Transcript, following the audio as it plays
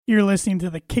You're listening to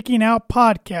the Kicking Out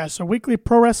Podcast, a weekly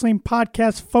pro wrestling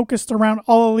podcast focused around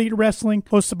All Elite Wrestling,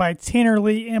 hosted by Tanner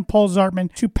Lee and Paul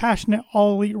Zartman, two passionate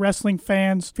All Elite Wrestling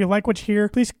fans. If you like what you hear,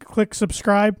 please click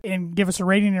subscribe and give us a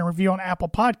rating and review on Apple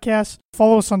Podcasts.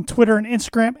 Follow us on Twitter and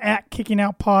Instagram at Kicking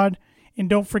Out Pod, and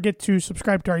don't forget to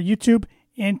subscribe to our YouTube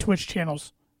and Twitch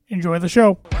channels. Enjoy the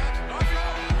show.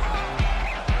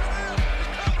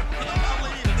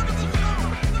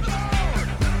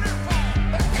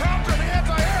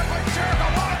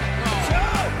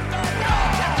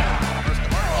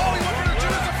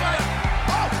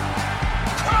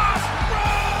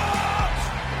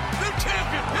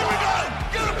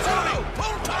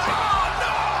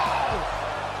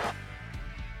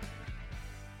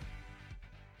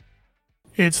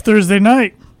 It's Thursday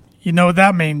night. You know what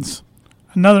that means.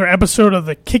 Another episode of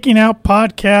the Kicking Out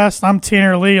Podcast. I'm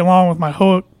Tanner Lee along with my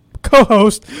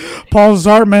co-host, Paul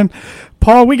Zartman.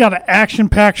 Paul, we got an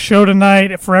action-packed show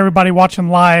tonight for everybody watching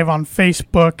live on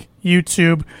Facebook,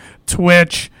 YouTube,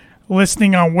 Twitch,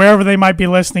 listening on wherever they might be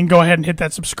listening. Go ahead and hit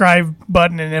that subscribe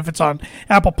button. And if it's on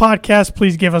Apple Podcasts,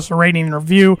 please give us a rating and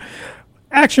review.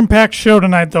 Action-packed show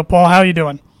tonight, though, Paul. How you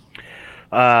doing?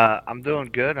 I'm doing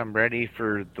good. I'm ready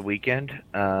for the weekend.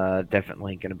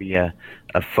 Definitely going to be a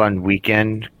fun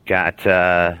weekend. Got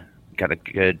a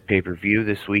good pay-per-view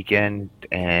this weekend,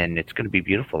 and it's going to be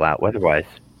beautiful out weather-wise.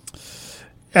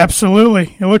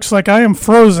 Absolutely. It looks like I am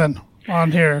frozen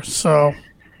on here, so.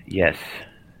 Yes,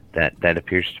 that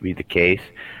appears to be the case.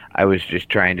 I was just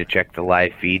trying to check the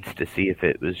live feeds to see if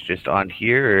it was just on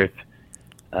here or if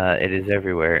it is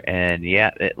everywhere. And,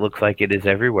 yeah, it looks like it is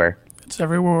everywhere. It's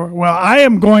everywhere. Well, I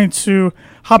am going to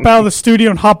hop out of the studio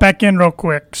and hop back in real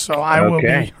quick, so I will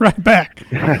be right back.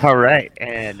 All right,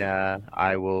 and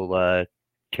I will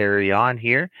carry on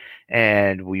here,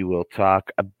 and we will talk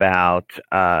about,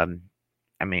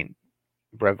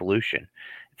 Revolution.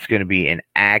 It's going to be an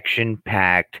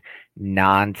action-packed,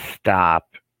 non-stop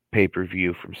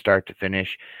pay-per-view from start to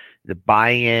finish. The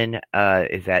buy-in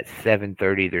is at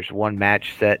 7:30. There's one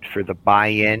match set for the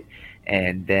buy-in,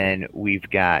 and then we've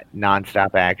got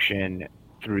nonstop action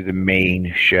through the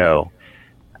main show.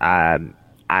 I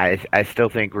still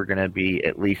think we're going to be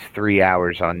at least 3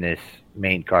 hours on this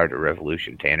main card of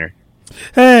Revolution, Tanner.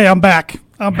 Hey, I'm back.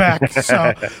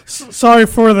 So sorry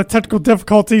for the technical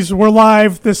difficulties. We're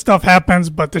live. This stuff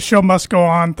happens, but the show must go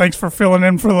on. Thanks for filling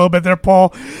in for a little bit there,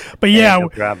 Paul. But yeah, no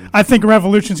problem. I think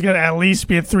Revolution's going to at least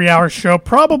be a 3-hour show,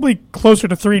 probably closer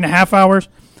to 3.5 hours.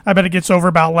 I bet it gets over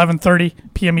about 11:30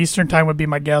 p.m. Eastern time would be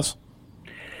my guess.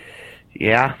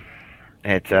 Yeah,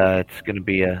 it's going to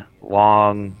be a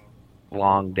long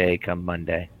day come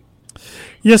Monday.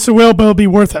 Yes, it will, but it'll be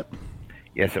worth it.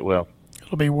 Yes, it will.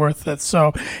 It'll be worth it.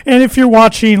 So, and if you're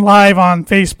watching live on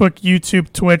Facebook,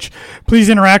 YouTube, Twitch, please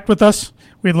interact with us.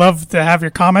 We'd love to have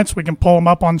your comments. We can pull them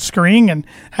up on screen and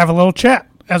have a little chat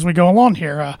as we go along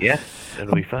here. Yes,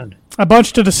 it'll be fun. A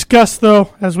bunch to discuss,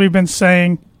 though, as we've been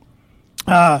saying.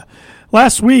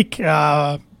 Last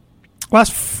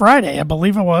Friday, I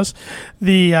believe it was,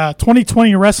 the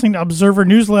 2020 Wrestling Observer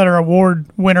Newsletter Award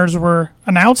winners were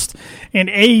announced, and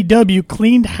AEW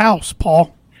cleaned house,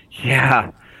 Paul.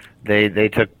 Yeah, they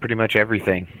took pretty much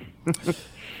everything.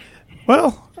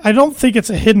 Well, I don't think it's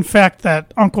a hidden fact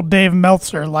that Uncle Dave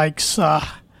Meltzer likes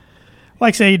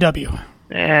AEW.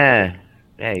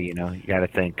 Hey, you got to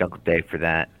thank Uncle Dave for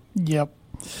that. Yep.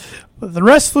 The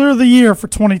Wrestler of the Year for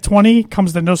 2020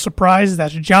 comes to no surprise.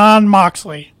 That's Jon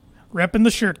Moxley, repping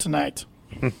the shirt tonight.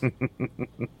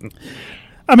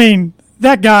 I mean,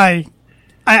 that guy,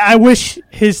 I wish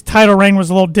his title reign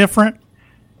was a little different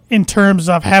in terms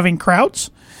of having crowds,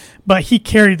 but he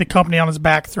carried the company on his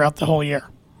back throughout the whole year.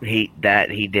 He did.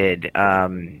 He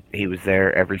was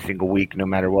there every single week, no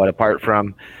matter what, apart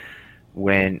from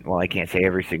I can't say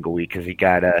every single week because he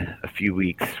got a few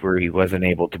weeks where he wasn't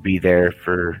able to be there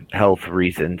for health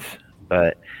reasons,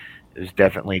 but it was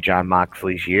definitely Jon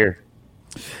Moxley's year.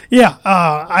 Yeah,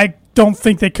 I don't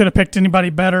think they could have picked anybody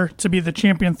better to be the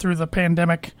champion through the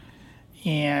pandemic,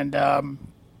 and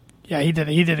he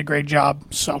did a great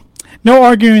job. So no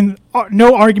argument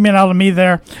out of me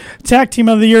there. Tag Team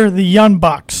of the Year, the Young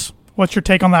Bucks. What's your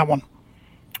take on that one?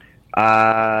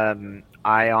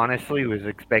 I honestly was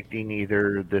expecting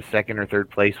either the second or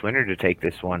third place winner to take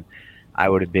this one. I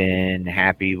would have been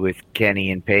happy with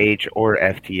Kenny and Paige or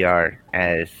FTR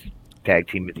as Tag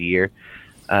Team of the Year.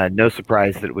 No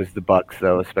surprise that it was the Bucks,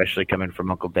 though, especially coming from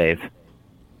Uncle Dave.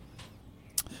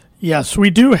 Yes,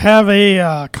 we do have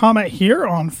a comment here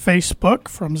on Facebook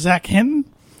from Zach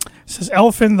Hinton. It says,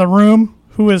 Elephant in the Room,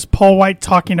 who is Paul White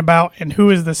talking about, and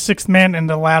who is the sixth man in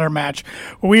the ladder match?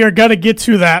 Well, we are going to get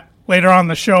to that later on in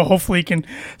the show. Hopefully you can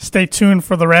stay tuned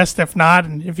for the rest. If not,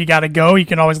 and if you got to go, you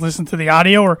can always listen to the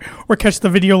audio or catch the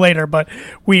video later. But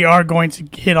we are going to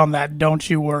hit on that, don't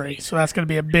you worry. So that's going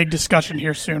to be a big discussion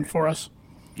here soon for us.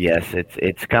 Yes,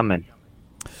 it's coming.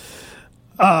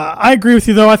 I agree with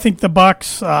you, though. I think the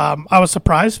Bucks, I was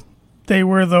surprised. They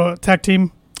were the tag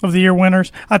team of the year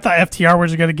winners. I thought FTR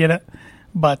was going to get it,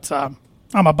 but I'm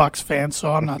a Bucks fan,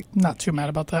 so I'm not too mad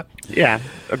about that. Yeah,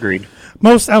 agreed.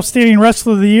 Most outstanding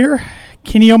wrestler of the year,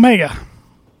 Kenny Omega.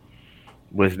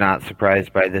 Was not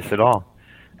surprised by this at all.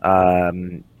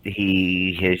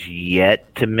 He has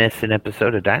yet to miss an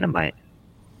episode of Dynamite.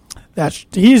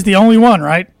 He's the only one,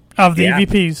 right, of the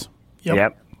EVPs.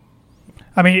 Yep.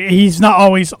 I mean, he's not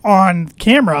always on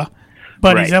camera,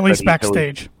 but he's at least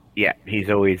backstage. He's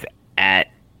always at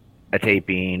a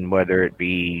taping, whether it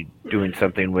be doing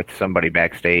something with somebody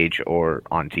backstage or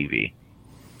on TV.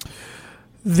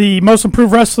 The most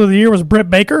improved wrestler of the year was Britt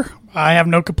Baker. I have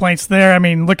no complaints there. I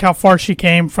mean, look how far she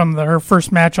came from her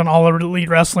first match on All Elite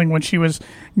Wrestling when she was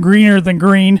greener than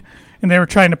green, and they were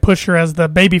trying to push her as the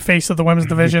baby face of the women's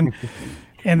division.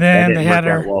 And then they had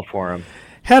her well for him.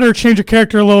 Had her change her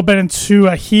character a little bit into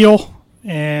a heel,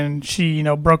 and she,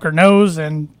 broke her nose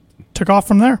and took off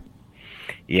from there.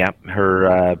 Yep,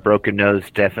 her broken nose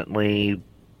definitely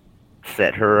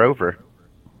set her over.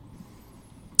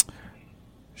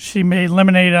 She made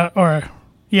lemonade out of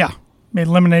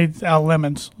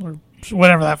lemons, or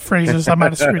whatever that phrase is. I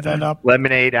might have screwed that up.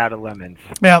 Lemonade out of lemons.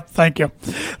 Yeah, thank you.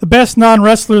 The best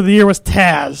non-wrestler of the year was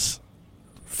Taz.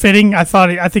 Fitting. I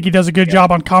think he does a good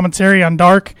job on commentary on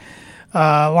Dark.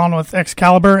 Along with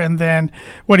Excalibur, and then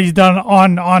what he's done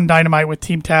on Dynamite with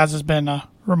Team Taz has been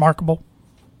remarkable.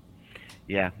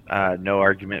 Yeah, no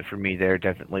argument for me there.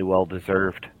 Definitely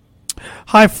well-deserved.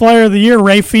 High Flyer of the Year,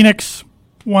 Rey Fenix,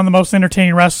 one of the most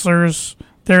entertaining wrestlers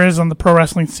there is on the pro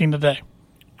wrestling scene today.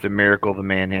 It's a miracle the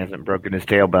man hasn't broken his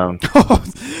tailbone.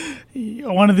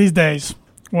 One of these days.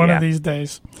 Of these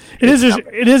days.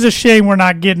 It is a shame we're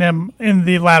not getting him in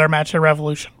the ladder match at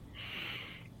Revolution.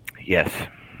 Yes.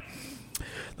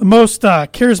 The most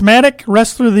charismatic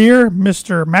wrestler of the year,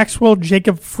 Mr. Maxwell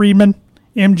Jacob Friedman,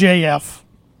 MJF.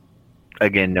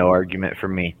 Again, no argument for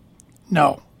me.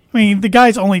 No. I mean, the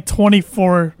guy's only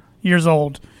 24 years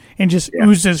old and just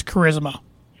oozes charisma.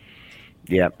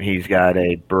 Yep, he's got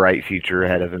a bright future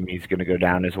ahead of him. He's going to go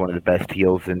down as one of the best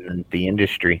heels in the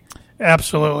industry.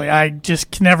 Absolutely. I just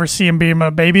can never see him being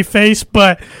a babyface,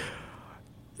 but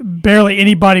barely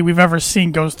anybody we've ever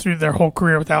seen goes through their whole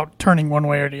career without turning one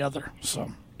way or the other.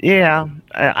 So. Yeah,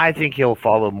 I think he'll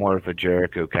follow more of a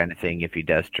Jericho kind of thing if he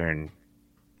does turn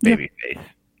babyface.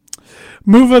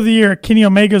 Move of the year, Kenny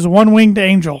Omega's One-Winged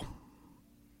Angel.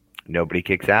 Nobody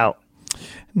kicks out.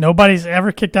 Nobody's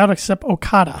ever kicked out except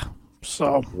Okada.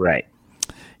 So. Right.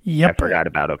 Yep. I forgot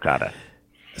about Okada.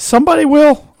 Somebody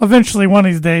will eventually one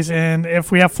of these days, and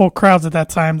if we have full crowds at that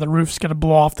time, the roof's going to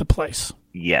blow off the place.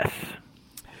 Yes.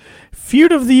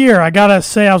 Feud of the year, I got to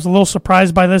say I was a little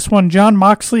surprised by this one. John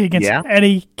Moxley against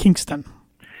Eddie Kingston.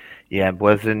 Yeah,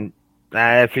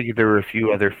 I figured there were a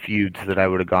few other feuds that I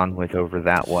would have gone with over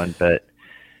that one, but,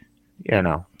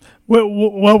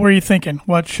 What were you thinking?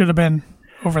 What should have been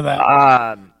over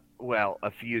that? Well,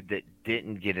 a feud that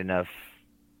didn't get enough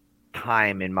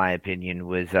time, in my opinion,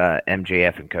 was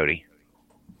MJF and Cody.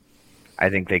 I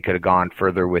think they could have gone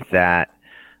further with that,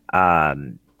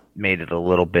 made it a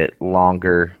little bit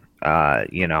longer.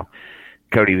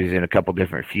 Cody was in a couple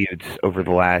different feuds over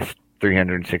the last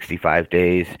 365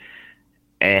 days,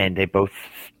 and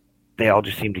they all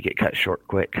just seem to get cut short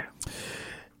quick.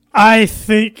 I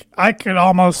think I could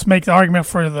almost make the argument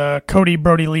for the Cody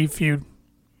Brody Lee feud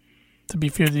to be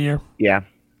feud of the year. Yeah,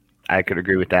 I could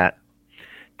agree with that.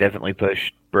 Definitely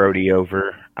pushed Brody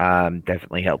over.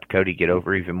 Definitely helped Cody get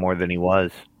over even more than he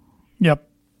was. Yep.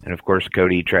 And of course,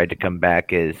 Cody tried to come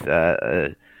back as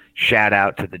a shout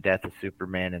out to the death of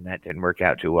Superman, and that didn't work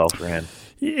out too well for him.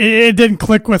 It didn't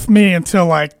click with me until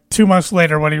like 2 months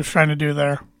later what he was trying to do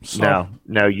there. So.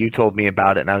 No, you told me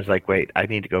about it, and I was like, wait, I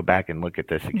need to go back and look at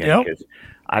this again because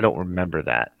I don't remember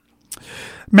that.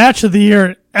 Match of the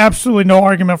year, absolutely no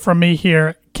argument from me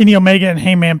here. Kenny Omega and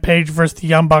Hangman Page versus the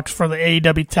Young Bucks for the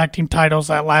AEW Tag Team titles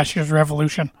at last year's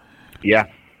Revolution. Yeah,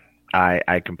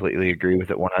 I completely agree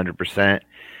with it 100%.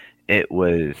 It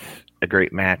was a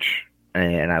great match,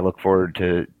 and I look forward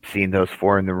to seeing those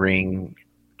four in the ring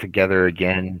together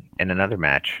again in another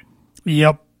match.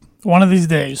 Yep, one of these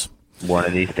days. One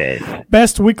of these days.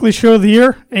 Best weekly show of the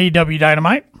year, AEW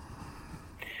Dynamite.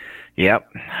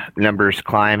 Yep, numbers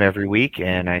climb every week,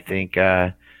 and I think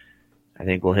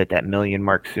we'll hit that million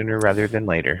mark sooner rather than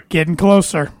later. Getting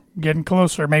closer.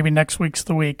 Maybe next week's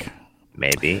the week.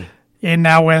 Maybe. And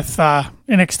now with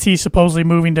NXT supposedly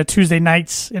moving to Tuesday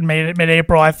nights in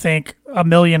mid-April, I think 1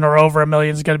 million or over 1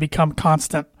 million is going to become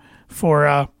constant for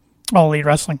All Elite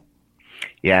Wrestling.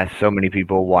 Yeah, so many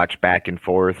people watch back and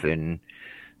forth and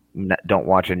don't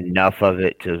watch enough of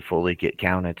it to fully get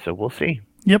counted. So we'll see.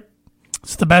 Yep,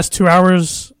 it's the best 2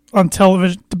 hours on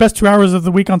television. The best 2 hours of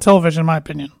the week on television, in my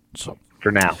opinion. So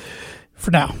for now,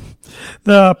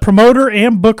 the promoter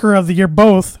and booker of the year,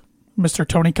 both Mr.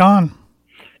 Tony Khan.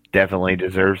 Definitely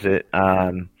deserves it.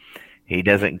 He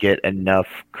doesn't get enough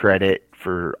credit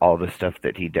for all the stuff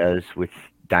that he does with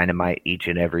Dynamite each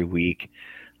and every week.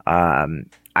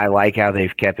 I like how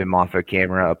they've kept him off of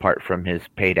camera apart from his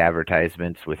paid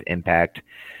advertisements with Impact,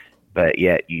 but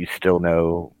yet you still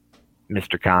know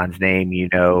Mr. Khan's name. You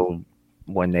know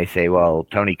when they say, well,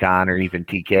 Tony Khan or even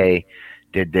TK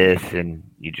did this, and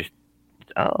you just,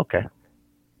 oh, okay.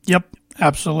 Yep,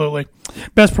 absolutely.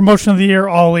 Best promotion of the year,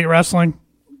 All Elite Wrestling.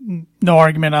 No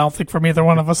argument, I don't think, from either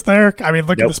one of us there. I mean,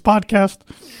 look at this podcast.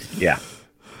 Yeah.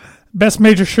 Best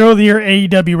major show of the year,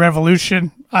 AEW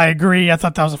Revolution. I agree. I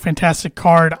thought that was a fantastic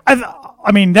card.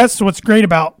 I mean, that's what's great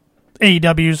about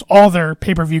AEW's. All their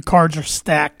pay-per-view cards are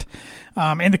stacked.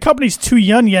 And the company's too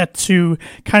young yet to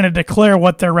kind of declare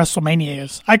what their WrestleMania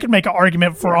is. I could make an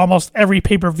argument for almost every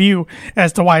pay-per-view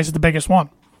as to why it's the biggest one.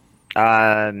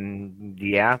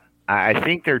 Yeah. I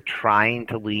think they're trying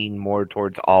to lean more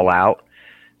towards All Out,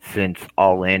 since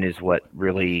All In is what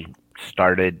really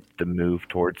started the move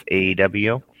towards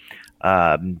AEW.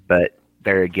 But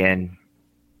there again,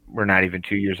 we're not even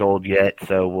 2 years old yet,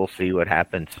 so we'll see what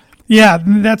happens. Yeah,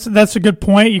 that's a good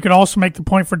point. You could also make the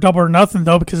point for Double or Nothing,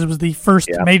 though, because it was the first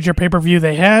major pay-per-view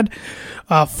they had.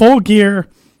 Full Gear,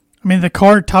 I mean, the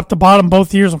card top to bottom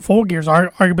both years on Full Gear is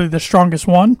arguably the strongest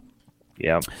one.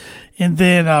 Yeah. And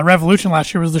then Revolution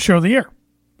last year was the show of the year.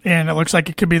 And it looks like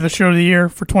it could be the show of the year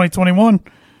for 2021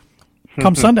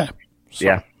 come Sunday.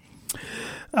 So,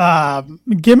 yeah.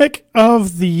 Gimmick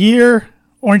of the year,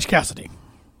 Orange Cassidy.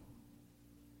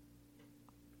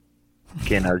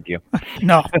 Can't argue.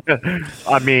 No.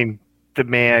 I mean, the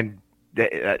man,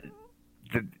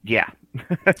 yeah.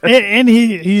 and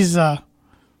he's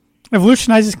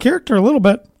evolutionized his character a little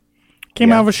bit.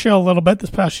 Came out of a shell a little bit this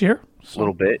past year. A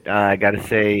little bit. I got to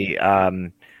say,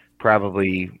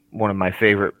 probably one of my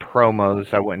favorite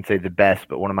promos, I wouldn't say the best,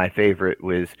 but one of my favorite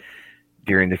was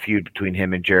during the feud between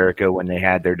him and Jericho when they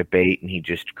had their debate and he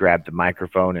just grabbed the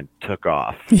microphone and took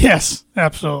off. Yes,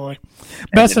 absolutely.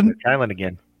 Silent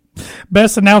again.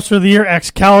 Best announcer of the year,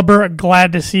 Excalibur.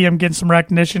 Glad to see him getting some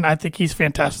recognition. I think he's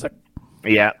fantastic.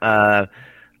 Yeah.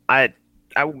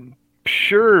 I'm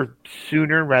sure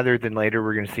sooner rather than later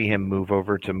we're going to see him move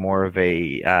over to more of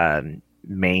a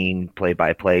main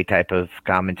play-by-play type of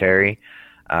commentary.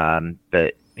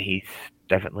 But he's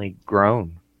definitely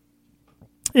grown.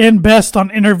 And best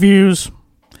on interviews,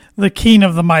 the king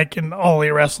of the mic in All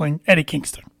Elite Wrestling, Eddie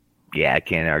Kingston. Yeah, I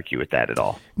can't argue with that at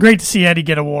all. Great to see Eddie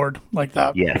get an award like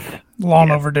that. Yes. Long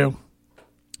overdue.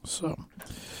 So,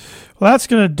 well, that's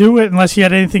going to do it unless you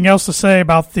had anything else to say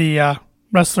about the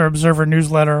Wrestler Observer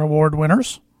Newsletter Award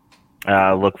winners.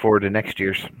 Look forward to next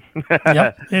year's.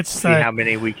 Yep. It's see how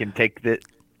many we can take this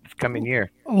coming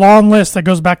year. Long list that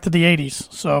goes back to the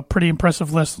 80s. So, pretty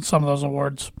impressive list on some of those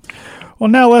awards. Well,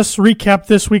 now let's recap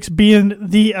this week's Being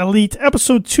the Elite,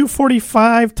 episode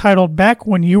 245, titled Back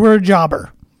When You Were a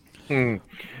Jobber.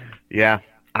 Yeah,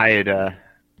 I had,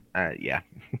 yeah.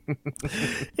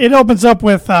 It opens up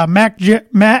with Matt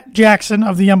Jackson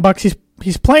of the Young Bucks.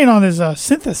 He's playing on his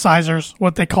synthesizers,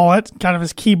 what they call it, kind of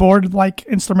his keyboard-like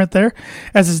instrument there.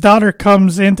 As his daughter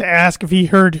comes in to ask if he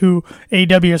heard who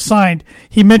AEW has signed,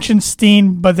 he mentions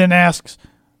Steen, but then asks,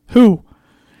 who?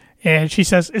 And she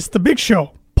says, it's the Big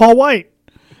Show, Paul White.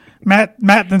 Matt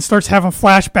then starts having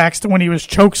flashbacks to when he was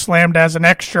chokeslammed as an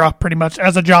extra, pretty much,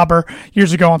 as a jobber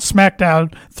years ago on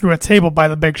SmackDown through a table by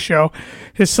the Big Show.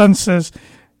 His son says,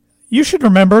 you should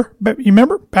remember, but you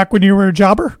remember back when you were a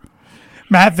jobber?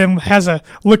 Matt then has a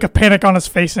look of panic on his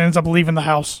face and ends up leaving the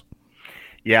house.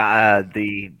 Yeah,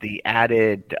 the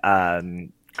added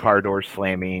car door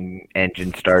slamming,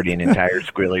 engine starting, and tire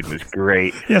squealing was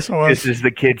great. Yes, it was. This is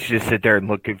the kids just sit there and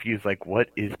look confused, like,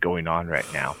 what is going on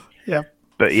right now? Yeah.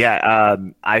 But yeah,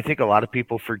 I think a lot of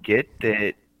people forget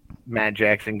that Matt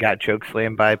Jackson got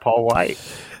chokeslammed by Paul White.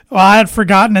 Well, I had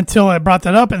forgotten until I brought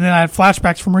that up, and then I had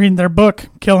flashbacks from reading their book,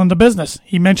 Killing the Business.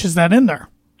 He mentions that in there.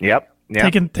 Yep.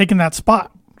 Taking that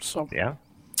spot. So yeah.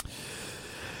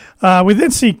 We then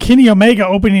see Kenny Omega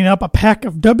opening up a pack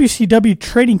of WCW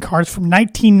trading cards from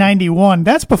 1991.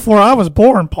 That's before I was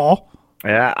born, Paul.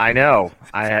 Yeah, I know.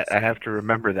 I have to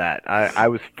remember that. I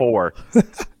was 4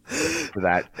 for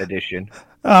that edition.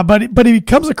 But he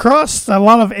comes across a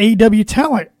lot of AEW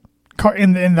talent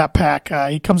in that pack.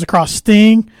 He comes across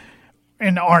Sting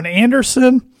and Arn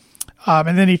Anderson,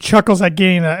 and then he chuckles at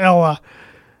getting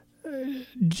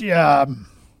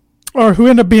or who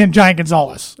ended up being Giant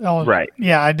Gonzalez. Right.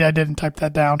 Yeah, I didn't type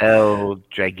that down. El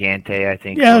Gigante, I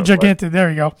think. Yeah, El Gigante. There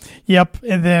you go. Yep.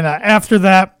 And then after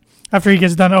that, after he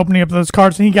gets done opening up those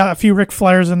cards, and he got a few Ric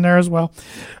Flairs in there as well.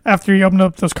 After he opened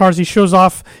up those cards, he shows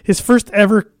off his first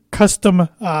ever custom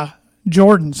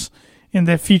Jordans, and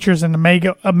that features an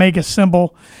Omega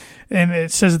symbol, and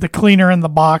it says the cleaner in the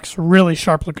box. Really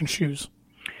sharp looking shoes.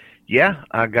 Yeah,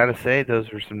 I gotta say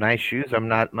those were some nice shoes. I'm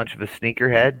not much of a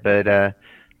sneakerhead, but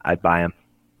I'd buy them.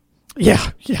 Yeah.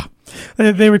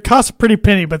 They would cost a pretty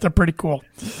penny, but they're pretty cool.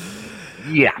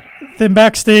 Yeah. Then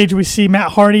backstage, we see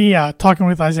Matt Hardy talking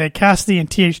with Isaiah Cassidy and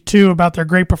TH2 about their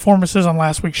great performances on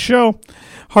last week's show.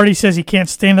 Hardy says he can't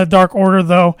stand the Dark Order,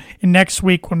 though, and next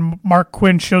week when Mark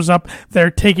Quinn shows up, they're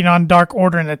taking on Dark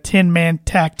Order in a 10-man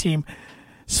tag team.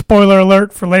 Spoiler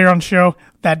alert for later on the show,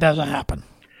 that doesn't happen.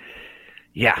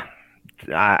 Yeah.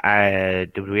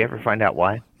 Did we ever find out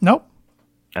why? Nope.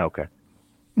 Okay.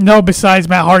 No, besides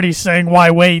Matt Hardy saying, why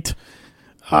wait?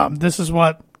 This is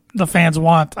what the fans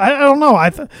want. I don't know.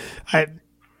 I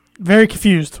very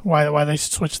confused why they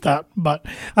switched that, but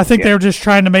I think they were just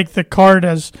trying to make the card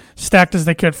as stacked as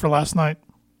they could for last night.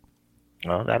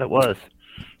 Well, that it was.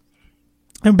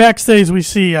 And backstage, we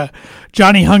see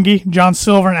Johnny Hungy, John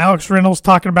Silver, and Alex Reynolds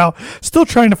talking about still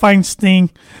trying to find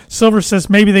Sting. Silver says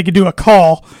maybe they could do a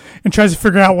call and tries to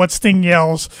figure out what Sting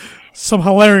yells. Some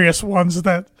hilarious ones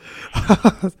that.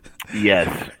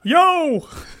 Yes. Yo!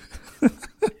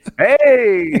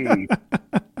 Hey!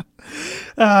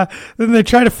 Then they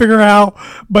try to figure out,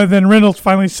 but then Reynolds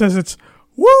finally says it's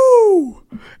woo!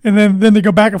 And then they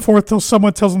go back and forth till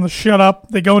someone tells them to shut up.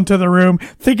 They go into the room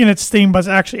thinking it's Sting, but it's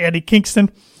actually Eddie Kingston.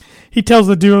 He tells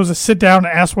the duos to sit down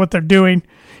and ask what they're doing.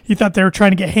 He thought they were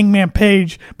trying to get Hangman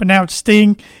Page, but now it's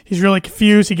Sting. He's really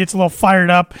confused. He gets a little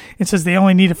fired up and says they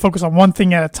only need to focus on one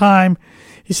thing at a time.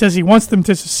 He says he wants them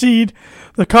to succeed.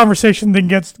 The conversation then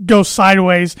goes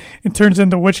sideways and turns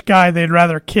into which guy they'd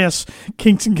rather kiss.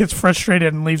 Kingston gets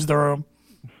frustrated and leaves the room.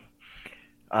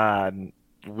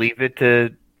 Leave it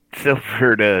to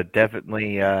Silver to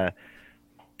definitely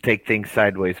take things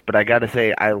sideways. But I got to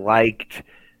say, I liked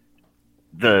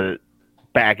the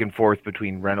back and forth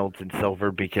between Reynolds and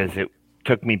Silver because it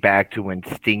took me back to when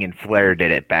Sting and Flair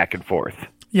did it back and forth.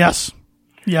 Yes.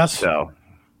 So.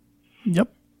 Yep.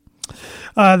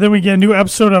 Then we get a new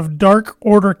episode of Dark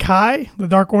Order Kai. The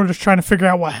Dark Order is trying to figure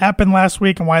out what happened last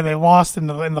week and why they lost in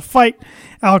the fight.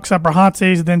 Alex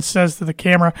Abrahantes then says to the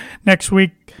camera, next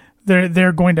week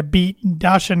they're going to beat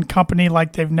Dasha and company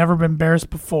like they've never been embarrassed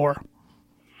before.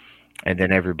 And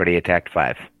then everybody attacked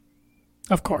 5.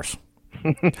 Of course.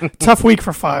 Tough week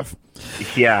for 5.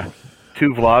 Yeah.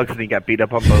 2 vlogs and he got beat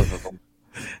up on both of them.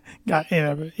 Got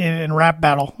in rap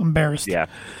battle. Embarrassed. Yeah.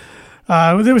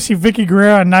 Then we see Vicky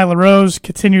Guerrero and Nyla Rose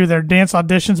continue their dance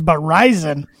auditions, but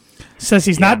Ryzen says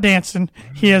he's not dancing.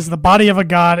 He has the body of a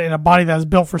god and a body that is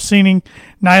built for singing.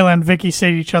 Nyla and Vicky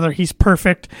say to each other, he's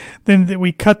perfect. Then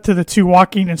we cut to the two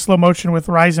walking in slow motion with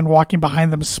Ryzen walking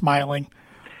behind them smiling.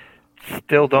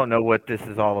 Still don't know what this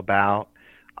is all about.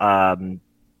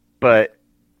 But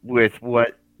with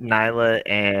what Nyla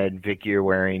and Vicky are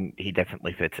wearing, he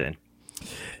definitely fits in.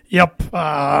 Yep.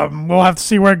 We'll have to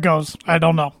see where it goes. I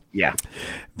don't know. Yeah.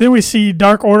 Then we see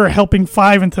Dark Order helping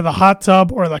 5 into the hot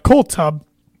tub or the cold tub.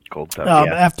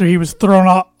 After he was thrown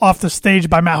off the stage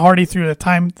by Matt Hardy through the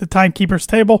timekeeper's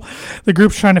table. The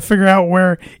group's trying to figure out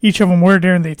where each of them were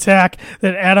during the attack.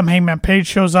 Then Adam Hangman Page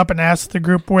shows up and asks the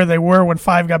group where they were when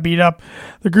 5 got beat up.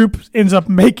 The group ends up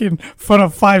making fun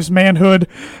of 5's manhood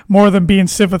more than being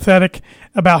sympathetic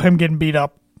about him getting beat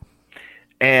up.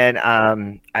 And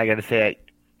I got to say,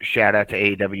 shout out to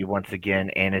AEW once again.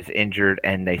 Anna's injured,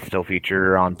 and they still feature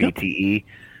her on BTE.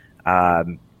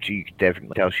 You could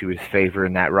definitely tell she was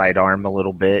favoring that right arm a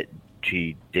little bit.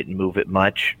 She didn't move it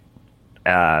much.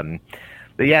 But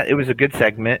yeah, it was a good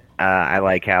segment. I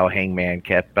like how Hangman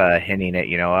kept hinting at,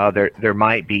 there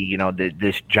might be,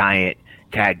 this giant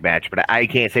tag match, but I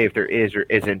can't say if there is or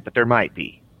isn't, but there might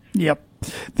be. Yep.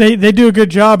 They do a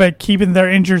good job at keeping their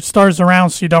injured stars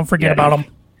around so you don't forget about them.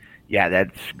 Yeah,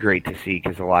 that's great to see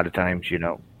because a lot of times,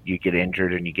 you get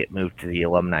injured and you get moved to the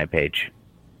alumni page.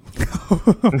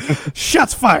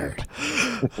 Shots fired.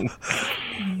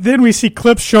 Then we see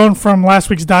clips shown from last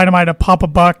week's Dynamite of Papa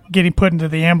Buck getting put into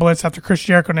the ambulance after Chris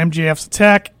Jericho and MJF's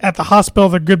attack. At the hospital,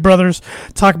 the Good Brothers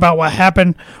talk about what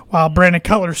happened while Brandon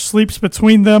Cutler sleeps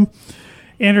between them.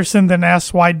 Anderson then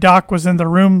asks why Doc was in the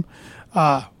room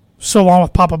so long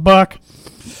with Papa Buck.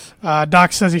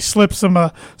 Doc says he slipped some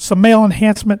male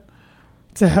enhancement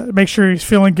to make sure he's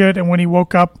feeling good, and when he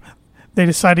woke up, they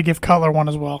decided to give Cutler one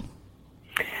as well.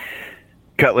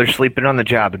 Cutler sleeping on the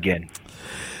job again.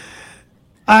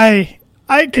 I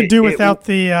could do without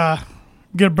the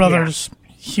Good Brothers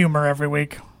humor every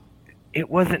week. It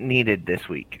wasn't needed this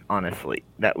week, honestly.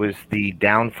 That was the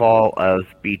downfall of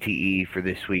BTE for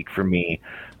this week for me.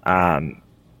 I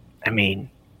mean,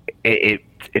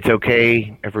 it's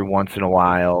okay every once in a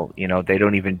while. You know, they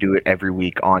don't even do it every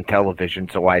week on television,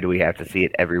 so why do we have to see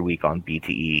it every week on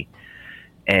BTE?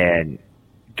 And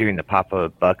during the Papa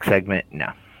Buck segment,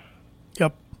 no.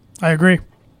 Yep, I agree.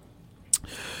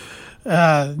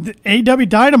 The AEW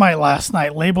Dynamite last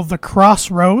night, labeled the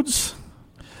Crossroads.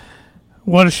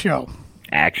 What a show.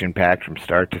 Action-packed from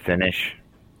start to finish.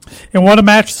 And what a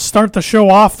match to start the show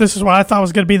off. This is what I thought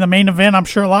was going to be the main event. I'm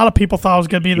sure a lot of people thought it was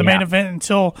going to be the main event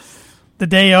until the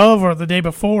day of or the day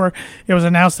before. It was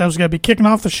announced that it was going to be kicking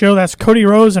off the show. That's Cody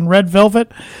Rhodes and Red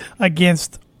Velvet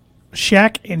against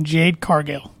Shaq and Jade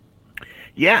Cargill.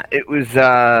 Yeah, it was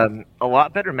a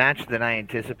lot better match than I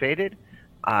anticipated.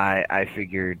 I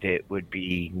figured it would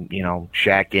be, you know,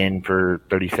 Shaq in for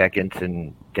 30 seconds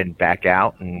and then back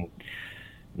out and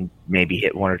maybe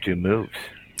hit one or two moves.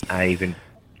 I even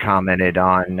commented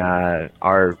on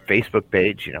our Facebook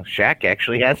page, you know, Shaq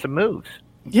actually has some moves.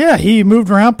 Yeah, he moved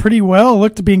around pretty well,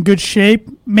 looked to be in good shape.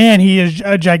 Man, he is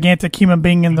a gigantic human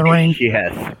being in the ring.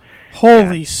 Yes.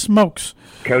 Holy smokes.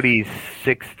 Cody's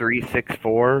 6'3",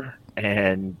 6'4",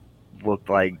 and looked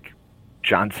like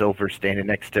John Silver standing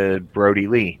next to Brody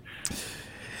Lee.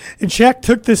 And Shaq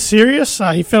took this serious.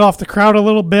 He fed off the crowd a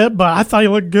little bit, but I thought he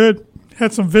looked good.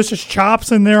 Had some vicious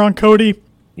chops in there on Cody.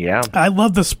 Yeah. I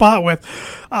love the spot with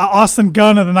Austin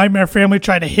Gunn of the Nightmare Family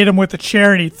tried to hit him with a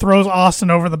chair, and he throws Austin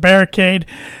over the barricade.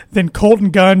 Then Colton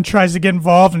Gunn tries to get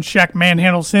involved, and Shaq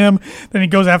manhandles him. Then he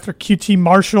goes after QT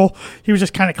Marshall. He was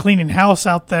just kind of cleaning house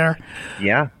out there.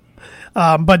 Yeah.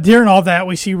 But during all that,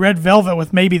 we see Red Velvet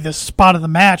with maybe the spot of the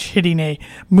match hitting a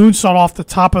moonsault off the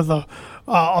top of the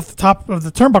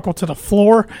turnbuckle to the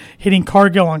floor, hitting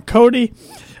Cargill on Cody.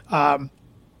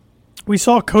 We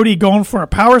saw Cody going for a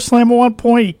power slam at one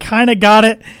point. He kind of got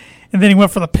it, and then he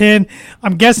went for the pin.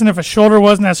 I'm guessing if his shoulder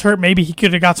wasn't as hurt, maybe he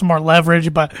could have got some more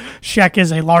leverage, but Shaq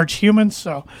is a large human,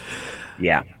 so.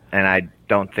 Yeah, and I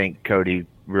don't think Cody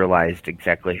realized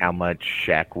exactly how much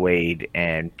Shaq weighed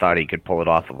and thought he could pull it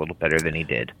off a little better than he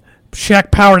did.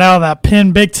 Shaq powered out of that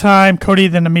pin big time. Cody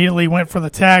then immediately went for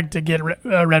the tag to get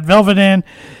Red Velvet in,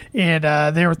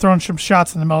 and they were throwing some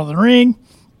shots in the middle of the ring.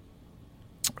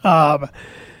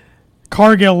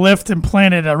 Cargill lifted and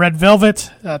planted a Red Velvet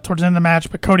towards the end of the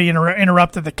match, but Cody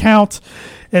interrupted the count.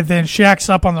 And then Shaq's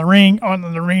up on the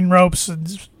ring ropes,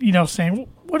 and, you know, saying,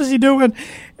 "What is he doing?"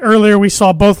 Earlier, we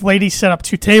saw both ladies set up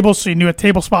two tables, so you knew a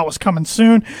table spot was coming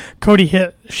soon. Cody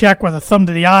hit Shaq with a thumb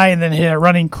to the eye, and then hit a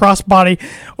running crossbody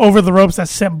over the ropes that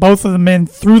sent both of the men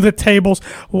through the tables.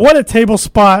 What a table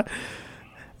spot!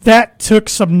 That took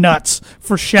some nuts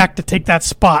for Shaq to take that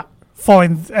spot.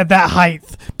 Falling at that height,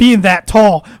 being that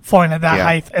tall, falling at that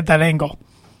height, at that angle.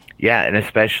 Yeah, and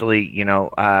especially, you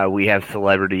know, we have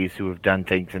celebrities who have done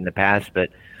things in the past, but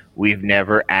we've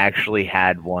never actually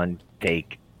had one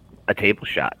take a table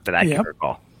shot that I can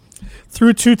recall.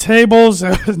 Through two tables,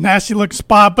 it was a nasty looking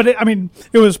spot, but it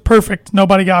was perfect.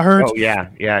 Nobody got hurt. Oh,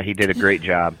 yeah, he did a great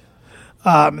job.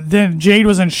 Then Jade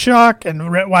was in shock,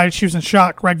 and while she was in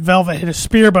shock, Red Velvet hit a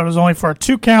spear, but it was only for a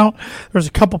 2 count. There was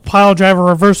a couple pile driver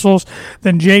reversals.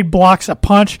 Then Jade blocks a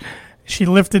punch. She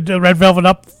lifted Red Velvet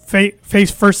up face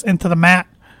first into the mat.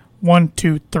 1,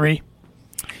 2, 3.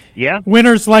 Yeah.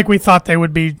 Winners like we thought they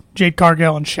would be, Jade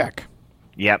Cargill and Shaq.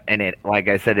 Yep, and like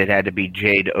I said, it had to be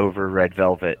Jade over Red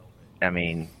Velvet. I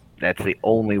mean, that's the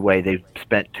only way. They've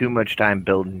spent too much time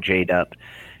building Jade up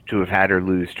to have had her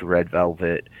lose to Red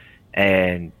Velvet.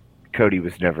 And Cody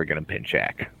was never going to pin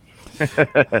Shaq.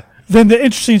 Then the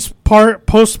interesting part,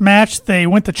 post-match, they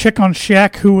went to check on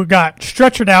Shaq, who got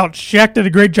stretchered out. Shaq did a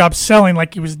great job selling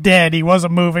like he was dead. He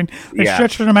wasn't moving. They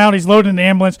stretched him out. He's loaded in the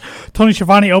ambulance. Tony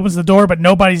Schiavone opens the door, but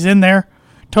nobody's in there.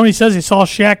 Tony says he saw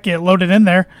Shaq get loaded in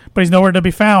there, but he's nowhere to be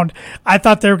found. I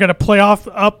thought they were going to play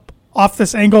off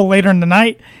this angle later in the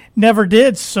night. Never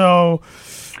did, so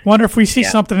wonder if we see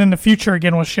something in the future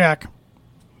again with Shaq.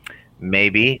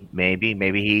 Maybe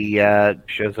he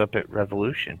shows up at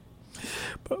Revolution.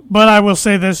 But I will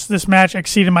say this match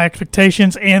exceeded my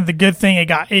expectations, and the good thing, it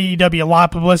got AEW a lot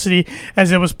of publicity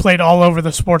as it was played all over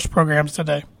the sports programs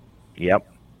today. Yep.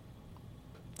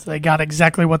 So they got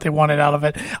exactly what they wanted out of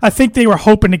it. I think they were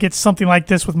hoping to get something like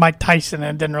this with Mike Tyson,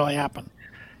 and it didn't really happen.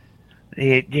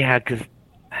 Yeah, because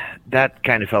that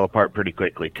kind of fell apart pretty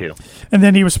quickly too. And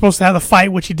then he was supposed to have the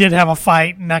fight, which he did have a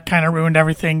fight, and that kind of ruined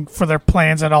everything for their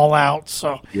plans at All Out.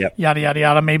 So, yada, yada,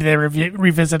 yada. Maybe they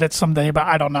revisit it someday, but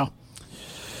I don't know.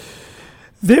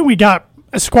 Then we got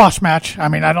a squash match. I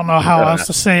mean, I don't know how else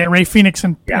to say it. Ray Phoenix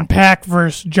and Pac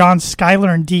versus John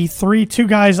Skyler and D3. Two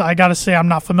guys I got to say I'm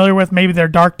not familiar with. Maybe they're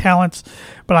dark talents,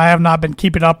 but I have not been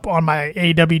keeping up on my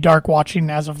AEW dark watching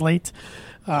as of late.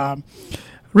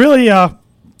 Really,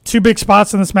 two big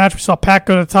spots in this match. We saw Pac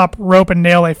go to the top rope and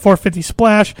nail a 450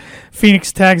 splash.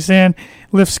 Phoenix tags in,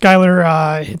 lifts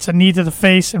Skyler, hits a knee to the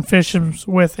face, and finishes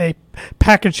with a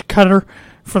package cutter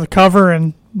for the cover,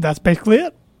 and that's basically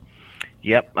it.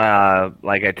 Yep.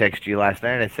 Like I texted you last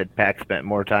night, I said Pac spent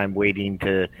more time waiting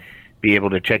to be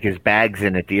able to check his bags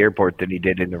in at the airport than he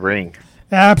did in the ring.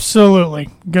 Absolutely.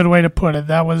 Good way to put it.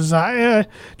 That was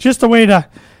just a way to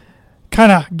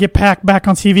kind of get Pac back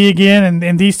on TV again,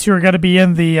 and these two are going to be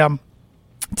in the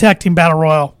Tag Team Battle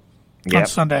Royal on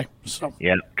Sunday. So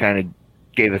yeah, kind of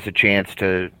gave us a chance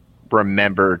to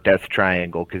remember Death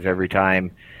Triangle, because every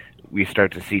time we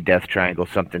start to see Death Triangle,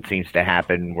 something seems to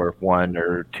happen where one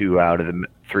or two out of the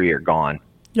three are gone.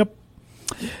 Yep.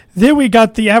 Then we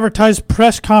got the advertised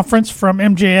press conference from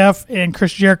MJF and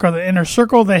Chris Jericho, the Inner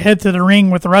Circle. They head to the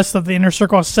ring with the rest of the Inner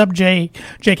Circle, except Jake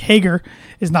Hager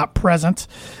is not present.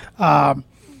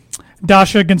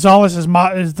 Dasha Gonzalez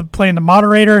is playing the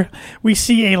moderator. We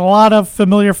see a lot of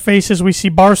familiar faces. We see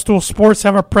Barstool Sports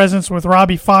have a presence with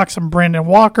Robbie Fox and Brandon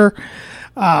Walker.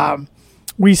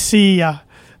 We see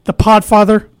the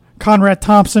Podfather, Conrad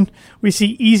Thompson. We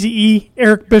see Eazy-E,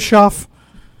 Eric Bischoff.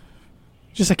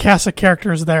 Just a cast of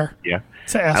characters there. Yeah.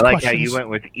 To ask I like questions. how you went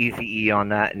with Eazy-E on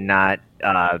that and not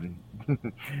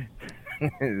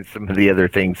some of the other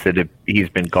things that he's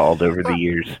been called over the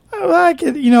years.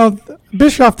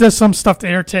 Bischoff does some stuff to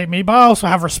irritate me, but I also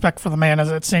have respect for the man at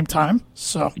the same time.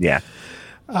 So yeah.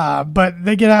 But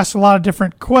they get asked a lot of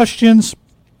different questions.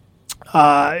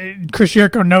 Chris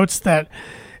Jericho notes that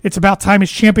it's about time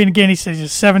he's champion again. He says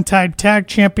he's a 7-time tag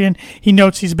champion. He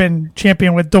notes he's been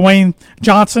champion with Dwayne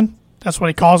Johnson. That's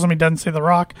what he calls him. He doesn't say The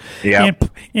Rock. Yeah.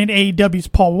 In AEW's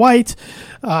Paul White.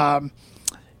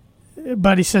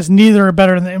 But he says neither are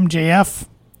better than the MJF.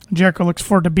 Jericho looks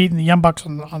forward to beating the Young Bucks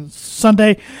on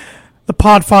Sunday. The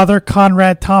Podfather,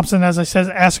 Conrad Thompson, as I said,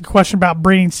 asked a question about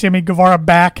bringing Sammy Guevara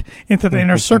back into the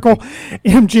Inner Circle.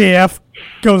 MJF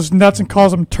goes nuts and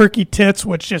calls him turkey tits,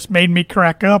 which just made me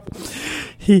crack up.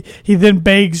 He then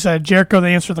begs Jericho to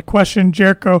answer the question.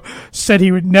 Jericho said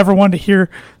he would never want to hear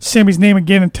Sammy's name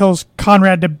again and tells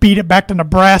Conrad to beat it back to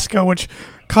Nebraska, which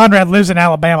Conrad lives in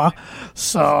Alabama.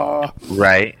 So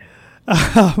right.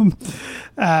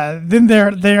 Then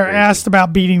they're asked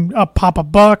about beating up Papa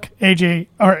Buck.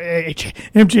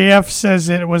 MJF says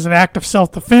it was an act of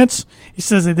self-defense. He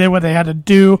says they did what they had to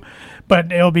do,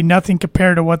 but it'll be nothing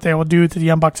compared to what they will do to the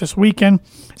Young Bucks this weekend.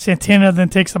 Santana then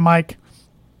takes the mic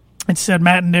and said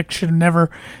Matt and Nick should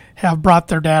never have brought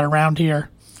their dad around here.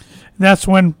 That's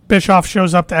when Bischoff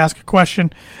shows up to ask a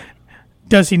question.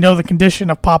 Does he know the condition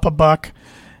of Papa Buck?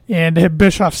 And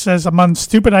Bischoff says, among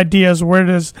stupid ideas, where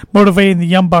does motivating the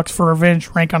Young Bucks for revenge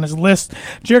rank on his list?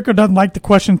 Jericho doesn't like the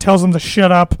question, tells him to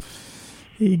shut up.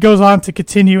 He goes on to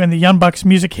continue, and the Young Bucks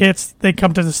music hits. They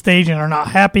come to the stage and are not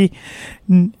happy.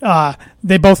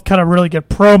 They both cut a really good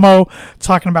promo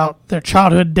talking about their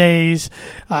childhood days.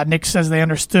 Nick says they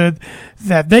understood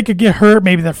that they could get hurt,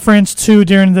 maybe their friends too,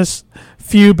 during this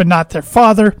feud, but not their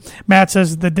father. Matt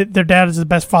says that their dad is the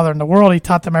best father in the world. He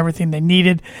taught them everything they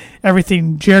needed,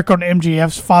 everything Jericho and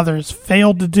MJF's fathers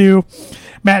failed to do.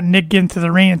 Matt and Nick get into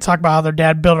the ring and talk about how their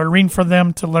dad built a ring for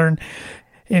them to learn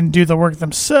and do the work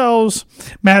themselves.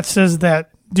 Matt says that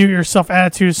do-it-yourself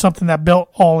attitude is something that built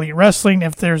All Elite Wrestling.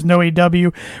 If there's no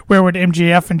AEW, where would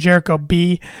MJF and Jericho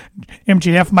be?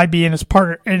 MJF might be in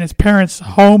his parents'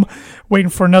 home waiting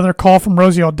for another call from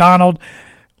Rosie O'Donnell.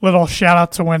 Little shout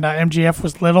out to when MJF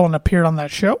was little and appeared on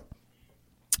that show.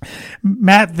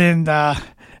 Matt then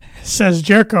says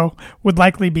Jericho would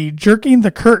likely be jerking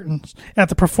the curtains at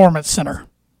the Performance Center.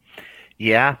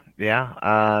 Yeah.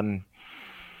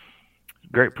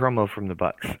 Great promo from the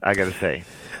Bucks, I got to say.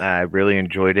 I really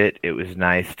enjoyed it. It was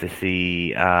nice to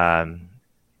see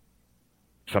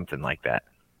something like that.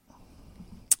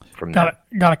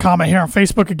 Got a comment here on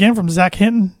Facebook again from Zach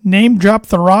Hinton. Name drop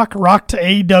The Rock to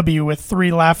AEW with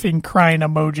 3 laughing, crying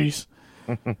emojis.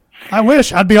 I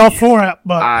wish. I'd be all for it,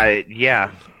 but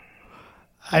yeah.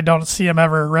 I don't see him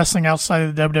ever wrestling outside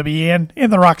of the WWE,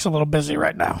 and The Rock's a little busy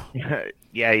right now.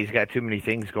 Yeah, he's got too many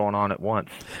things going on at once.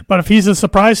 But if he's a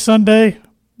surprise Sunday,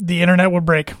 the internet would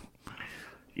break.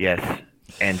 Yes.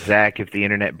 And Zach, if the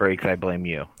internet breaks, I blame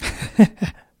you.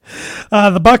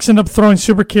 The Bucks end up throwing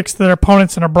super kicks to their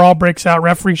opponents, and a brawl breaks out.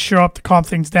 Referees show up to calm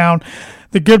things down.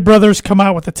 The Good Brothers come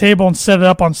out with a table and set it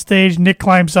up on stage. Nick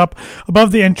climbs up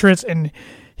above the entrance and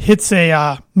hits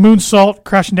a moonsault,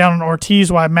 crashing down on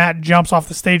Ortiz, while Matt jumps off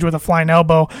the stage with a flying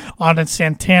elbow onto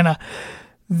Santana.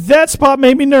 That spot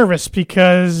made me nervous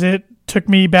because it took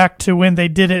me back to when they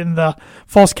did it in the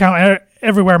False Count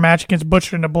Everywhere match against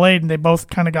Butcher and the Blade, and they both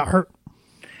kind of got hurt.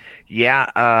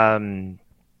 Yeah,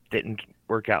 didn't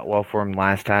work out well for them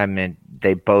last time, and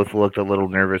they both looked a little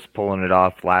nervous pulling it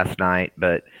off last night,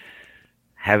 but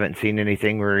haven't seen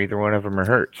anything where either one of them are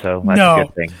hurt, so that's a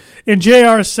good thing. And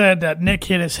JR said that Nick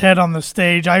hit his head on the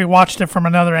stage. I watched it from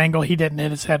another angle. He didn't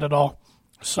hit his head at all.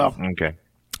 So okay.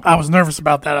 I was nervous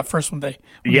about that at first when they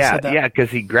said that. Yeah, because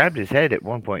he grabbed his head at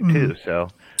one point too, so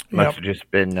must have just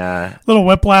been a little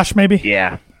whiplash maybe.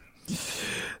 Yeah.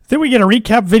 Then we get a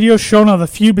recap video shown of the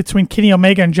feud between Kenny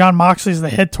Omega and Jon Moxley as they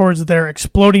head towards their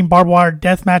exploding barbed wire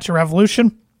death match at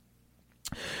Revolution.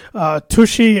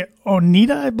 Toshi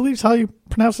Onita, I believe is how you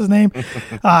pronounce his name.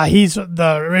 He's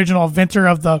the original inventor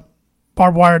of the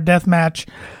barbed wire death match.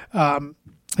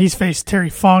 He's faced Terry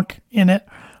Funk in it.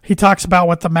 He talks about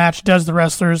what the match does to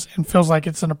wrestlers and feels like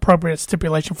it's an appropriate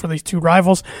stipulation for these two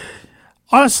rivals.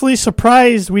 Honestly,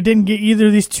 surprised we didn't get either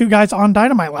of these two guys on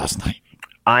Dynamite last night.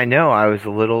 I know. I was a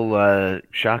little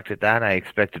shocked at that. I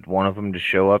expected one of them to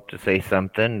show up to say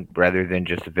something rather than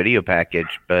just a video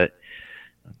package, but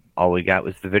all we got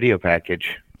was the video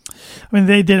package. I mean,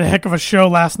 they did a heck of a show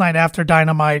last night after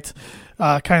Dynamite,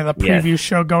 kind of the preview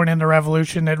show going into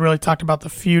Revolution. It really talked about the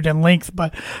feud in length,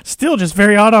 but still just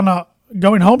very odd on a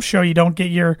going home show. You don't get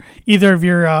either of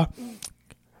your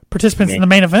participants in the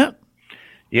main event.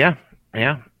 Yeah.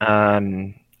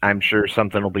 I'm sure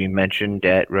something will be mentioned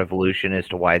at Revolution as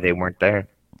to why they weren't there.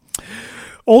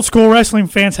 Old school wrestling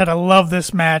fans had to love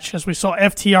this match as we saw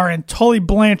FTR and Tully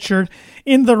Blanchard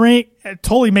in the ring.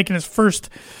 Tully making his first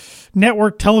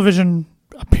network television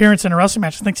appearance in a wrestling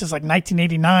match. I think it's like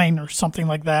 1989 or something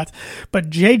like that. But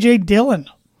J.J. Dillon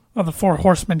of the Four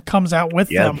Horsemen comes out with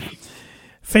them,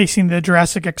 facing the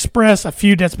Jurassic Express, a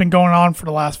feud that's been going on for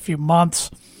the last few months.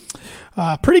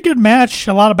 Pretty good match,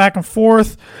 a lot of back and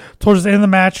forth. Towards the end of the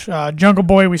match, Jungle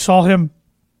Boy, we saw him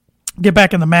get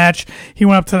back in the match. He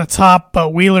went up to the top,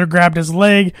 but Wheeler grabbed his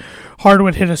leg.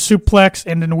 Hardwood hit a suplex,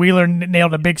 and then Wheeler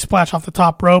nailed a big splash off the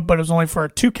top rope, but it was only for a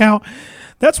 2 count.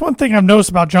 That's one thing I've noticed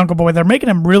about Jungle Boy. They're making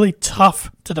him really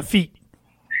tough to defeat.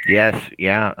 Yes,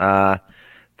 yeah.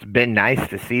 It's been nice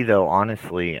to see, though,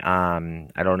 honestly. I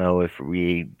don't know if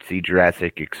we see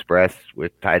Jurassic Express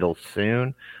with titles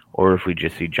soon or if we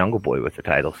just see Jungle Boy with the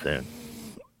title soon.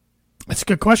 That's a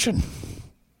good question.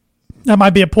 That might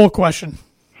be a poll question.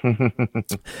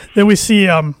 Then we see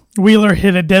Wheeler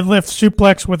hit a deadlift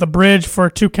suplex with a bridge for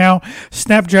a 2 count.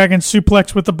 Snapdragon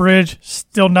suplex with the bridge.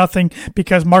 Still nothing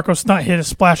because Marco Stunt hit a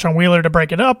splash on Wheeler to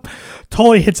break it up.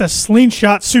 Tully hits a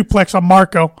slingshot suplex on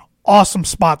Marco. Awesome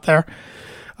spot there.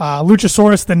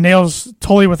 Luchasaurus then nails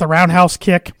Tully with a roundhouse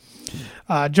kick.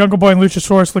 Jungle Boy and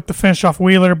Luchasaurus look to finish off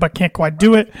Wheeler, but can't quite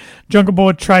do it. Jungle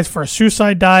Boy tries for a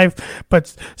suicide dive,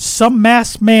 but some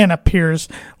masked man appears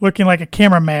looking like a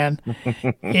cameraman,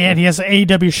 and he has an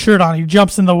AEW shirt on. He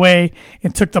jumps in the way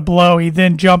and took the blow. He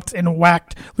then jumped and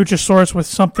whacked Luchasaurus with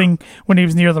something when he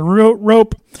was near the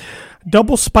rope.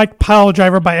 Double spike pile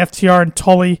driver by FTR and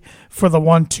Tully for the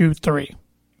 1, 2, 3.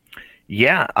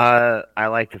 Yeah, I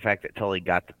like the fact that Tully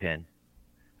got the pin.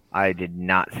 I did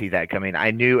not see that coming.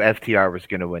 I knew FTR was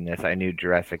going to win this. I knew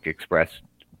Jurassic Express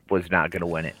was not going to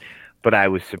win it. But I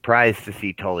was surprised to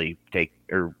see Tully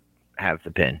have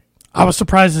the pin. I was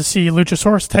surprised to see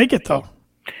Luchasaurus take it, though.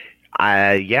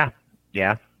 Yeah.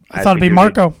 I thought it'd be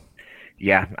Marco.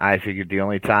 I figured the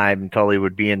only time Tully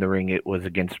would be in the ring it was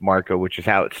against Marco, which is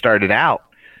how it started out.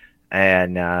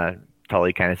 And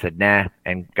Tully kind of said, nah,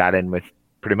 and got in with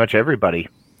pretty much everybody.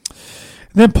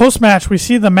 Then post-match, we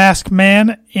see the masked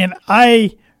man, and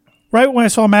right when I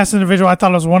saw a masked individual, I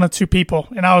thought it was one of 2 people,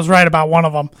 and I was right about one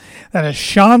of them. That is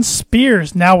Sean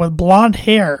Spears, now with blonde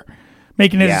hair,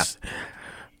 making his...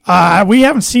 we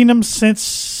haven't seen him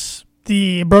since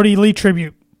the Brody Lee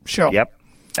tribute show. Yep,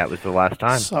 that was the last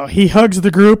time. So he hugs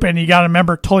the group, and you got to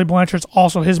remember, Tully Blanchard's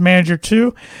also his manager,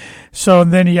 too. So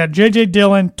then you got J.J.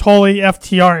 Dillon, Tully,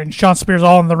 FTR, and Sean Spears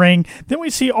all in the ring. Then we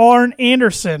see Arn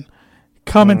Anderson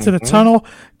come into the tunnel,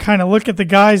 kind of look at the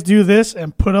guys do this,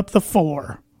 and put up the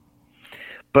 4.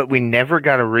 But we never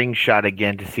got a ring shot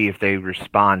again to see if they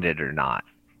responded or not.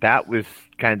 That was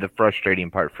kind of the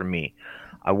frustrating part for me.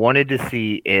 I wanted to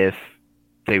see if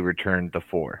they returned the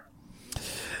 4.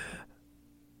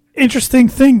 Interesting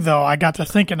thing, though, I got to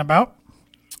thinking about.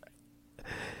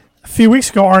 A few weeks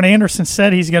ago, Arn Anderson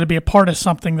said he's going to be a part of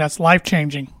something that's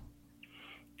life-changing.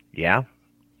 Yeah.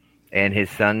 And his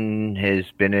son has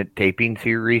been at tapings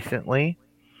here recently.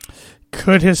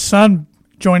 Could his son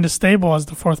join the stable as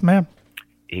the fourth man?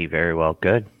 He very well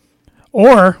could.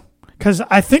 Or, because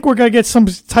I think we're going to get some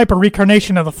type of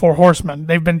reincarnation of the Four Horsemen.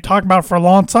 They've been talking about it for a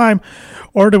long time.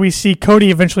 Or do we see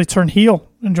Cody eventually turn heel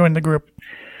and join the group?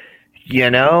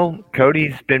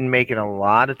 Cody's been making a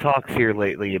lot of talks here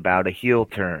lately about a heel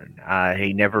turn.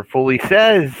 He never fully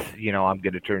says, I'm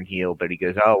going to turn heel, but he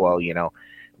goes,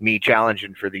 me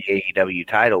challenging for the AEW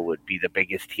title would be the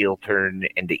biggest heel turn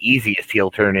and the easiest heel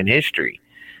turn in history.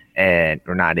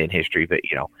 Or not in history, but,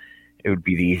 it would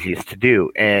be the easiest to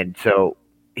do. And so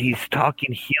he's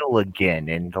talking heel again.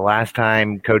 And the last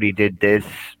time Cody did this,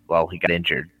 well, he got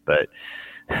injured. But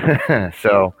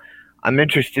so I'm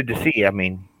interested to see. I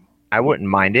mean, I wouldn't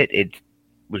mind it. It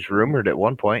was rumored at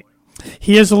one point.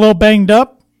 He is a little banged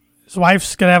up. His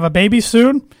wife's going to have a baby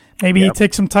soon. Maybe he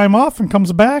takes some time off and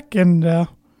comes back. And I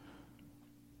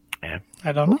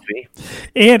don't know.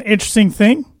 And interesting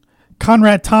thing,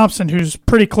 Conrad Thompson, who's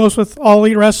pretty close with All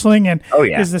Elite Wrestling and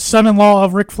is the son-in-law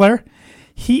of Ric Flair,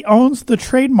 he owns the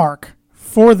trademark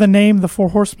for the name The Four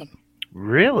Horsemen.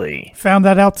 Really? Found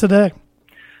that out today.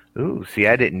 Ooh, see,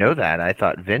 I didn't know that. I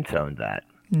thought Vince owned that.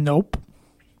 Nope.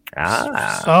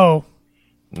 So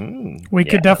we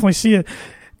could definitely see it.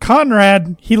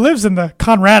 Conrad, he lives in the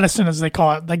Conradison, as they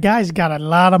call it. The guy's got a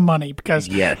lot of money because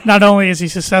not only is he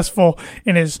successful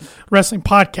in his wrestling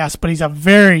podcast, but he's a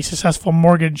very successful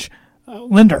mortgage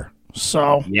lender.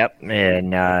 So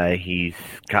and he's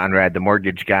Conrad the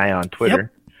mortgage guy on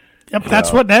Twitter. Yep,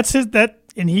 so.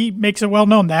 And he makes it well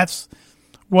known. That's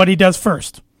what he does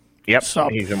first. Yep, so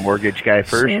he's a mortgage guy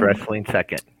first, wrestling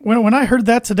second. When I heard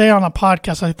that today on a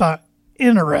podcast, I thought,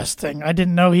 interesting. I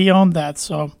didn't know he owned that,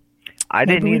 so I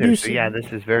didn't either. So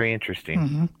this is very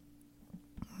interesting.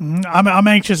 Mm-hmm. I'm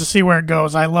anxious to see where it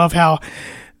goes. I love how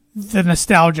the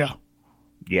nostalgia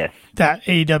that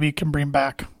AEW can bring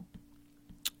back.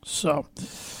 So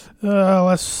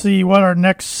let's see what our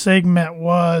next segment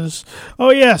was. Oh,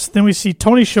 yes. Then we see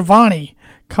Tony Schiavone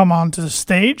come onto the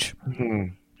stage.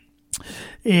 Mm-hmm.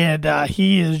 And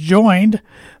he is joined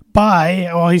by,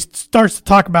 he starts to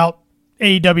talk about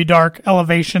AEW Dark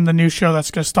Elevation, the new show that's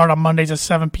going to start on Mondays at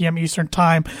 7 p.m. Eastern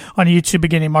Time on YouTube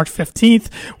beginning March 15th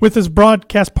with his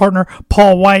broadcast partner,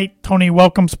 Paul White. Tony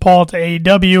welcomes Paul to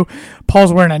AEW.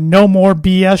 Paul's wearing a No More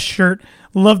BS shirt.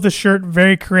 Love the shirt.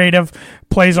 Very creative.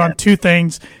 Plays on two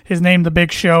things. His name, The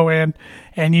Big Show, and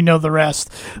the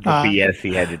rest. The BS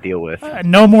he had to deal with.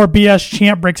 No More BS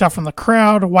chant breaks out from the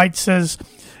crowd. White says,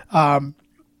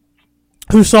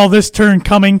 who saw this turn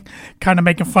coming, kind of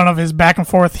making fun of his back and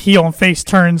forth heel and face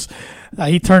turns.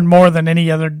 He turned more than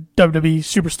any other WWE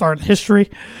superstar in history.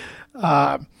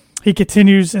 He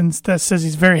continues and says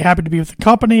he's very happy to be with the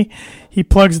company. He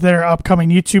plugs their upcoming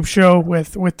YouTube show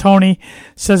with Tony,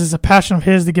 says it's a passion of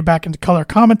his to get back into color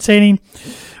commentating.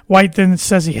 White then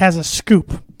says he has a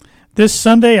scoop. This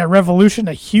Sunday at Revolution,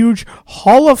 a huge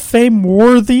Hall of Fame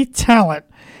worthy talent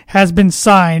has been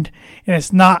signed, and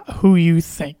it's not who you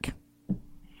think.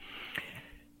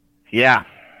 Yeah,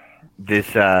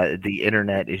 the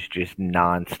internet is just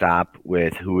nonstop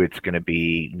with who it's going to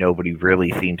be. Nobody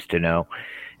really seems to know.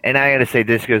 And I got to say,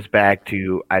 this goes back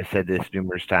to, I've said this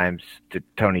numerous times, to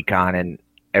Tony Khan and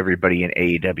everybody in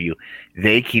AEW.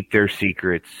 They keep their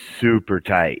secrets super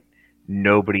tight.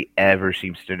 Nobody ever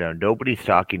seems to know. Nobody's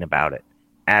talking about it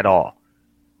at all.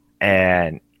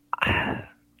 And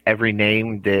every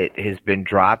name that has been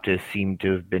dropped has seemed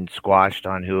to have been squashed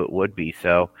on who it would be.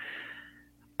 So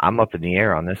I'm up in the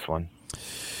air on this one.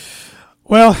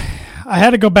 Well, I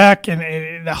had to go back,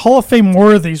 and the Hall of Fame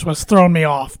worthies was throwing me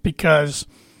off because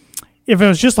if it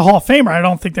was just a Hall of Famer, I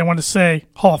don't think they want to say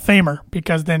Hall of Famer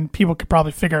because then people could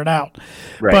probably figure it out.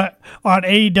 Right. But on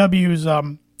AEW's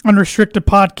Unrestricted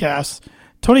podcast,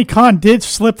 Tony Khan did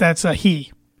slip that's a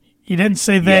he. He didn't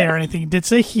say they or anything. He did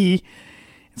say he.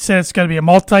 He said it's going to be a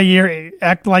multi-year, it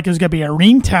acted like it was going to be a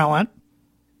ring talent.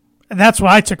 And that's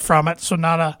what I took from it, so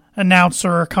not a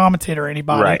announcer or commentator or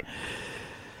anybody. Right.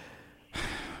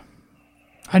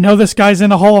 I know this guy's in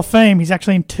the Hall of Fame. He's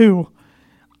actually in 2.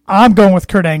 I'm going with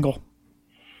Kurt Angle.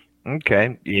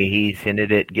 Okay. He's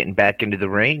hinted at getting back into the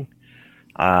ring.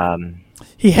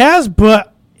 He has,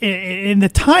 but in the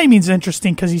timing's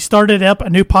interesting because he started up a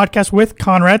new podcast with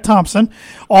Conrad Thompson.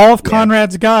 All of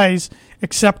Conrad's guys,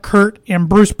 except Kurt and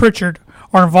Bruce Pritchard,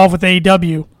 are involved with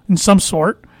AEW in some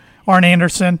sort. Arn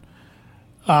Anderson,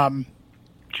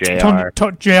 JR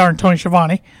and Tony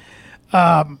Schiavone.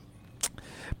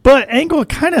 But Angle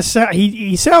kind of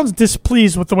he sounds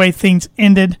displeased with the way things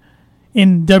ended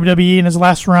in WWE in his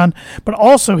last run, but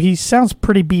also he sounds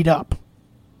pretty beat up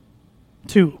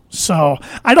too. So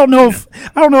I don't know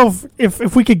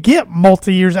if we could get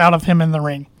multi-years out of him in the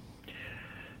ring.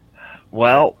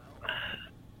 Well,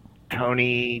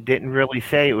 Tony didn't really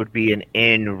say it would be an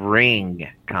in-ring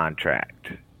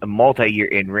contract, a multi-year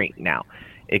in-ring. Now,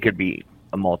 it could be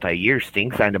a multi-year.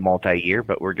 Sting signed a multi-year,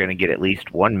 but we're going to get at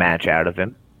least one match out of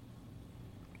him.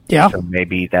 Yeah. So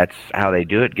maybe that's how they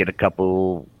do it. Get a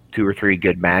couple, 2 or 3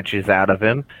 good matches out of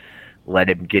him. Let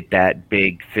him get that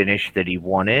big finish that he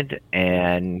wanted,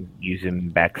 and use him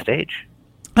backstage.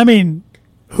 I mean,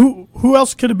 who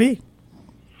else could it be?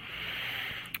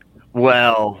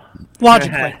 Well,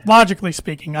 logically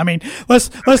speaking, I mean, let's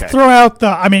throw out the.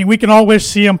 I mean, we can all wish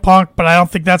CM Punk, but I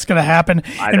don't think that's going to happen.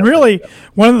 And really,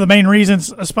 one of the main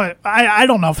reasons, I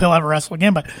don't know if he'll ever wrestle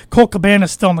again, but Colt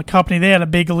Cabana's still in the company. They had a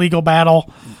big legal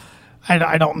battle.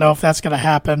 I don't know if that's going to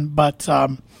happen, but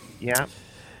yeah.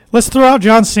 Let's throw out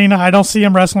John Cena. I don't see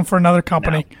him wrestling for another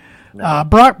company. No.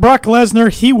 Brock Lesnar,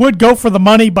 he would go for the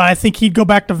money, but I think he'd go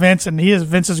back to Vince, and he is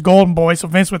Vince's golden boy, so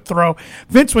Vince would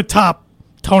top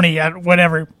Tony at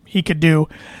whatever he could do.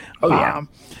 Oh, yeah.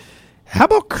 How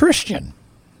about Christian?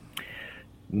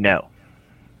 No.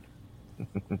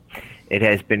 It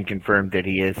has been confirmed that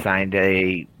he has signed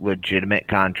a legitimate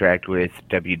contract with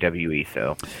WWE,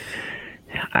 so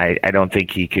I don't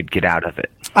think he could get out of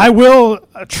it. I will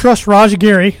trust Raj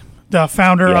Giri, the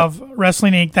founder of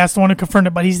Wrestling Inc. That's the one who confirmed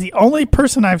it, but he's the only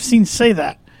person I've seen say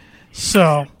that.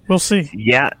 So we'll see.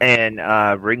 Yeah, and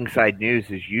Ringside News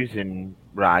is using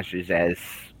Raj's as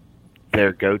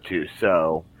their go-to,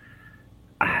 so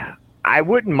I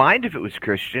wouldn't mind if it was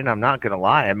Christian. I'm not going to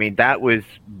lie. I mean, that was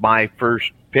my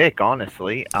first pick,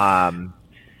 honestly.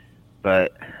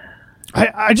 But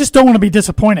I just don't want to be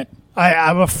disappointed.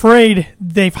 I'm afraid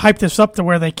they've hyped this up to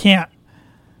where they can't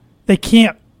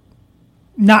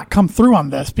not come through on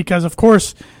this, because, of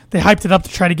course, they hyped it up to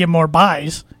try to get more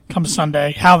buys come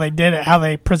Sunday, how they did it, how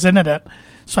they presented it.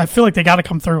 So I feel like they got to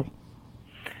come through.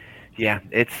 Yeah,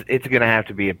 it's going to have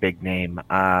to be a big name.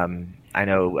 I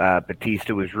know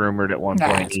Batista was rumored at one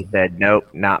point. He said, nope,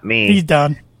 not me. He's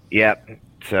done. Yep.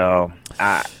 So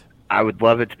I would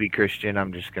love it to be Christian.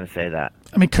 I'm just going to say that.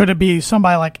 I mean, could it be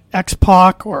somebody like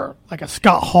X-Pac or like a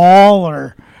Scott Hall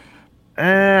or?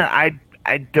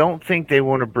 I don't think they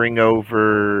want to bring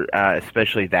over,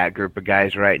 especially that group of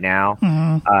guys right now.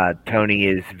 Mm-hmm. Tony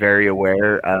is very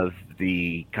aware of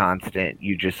the constant.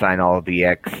 You just sign all of the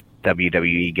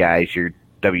ex-WWE guys, your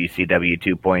WCW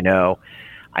 2.0.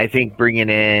 I think bringing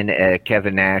in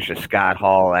Kevin Nash, a Scott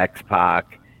Hall,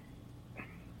 X-Pac,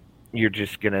 you're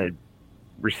just going to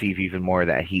receive even more of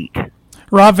that heat.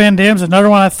 Rob Van Dam's another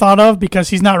one I thought of because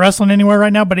he's not wrestling anywhere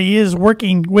right now, but he is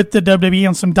working with the WWE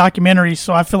on some documentaries,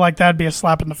 so I feel like that'd be a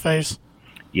slap in the face.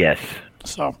 Yes.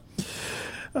 So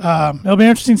it'll be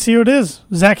interesting to see who it is.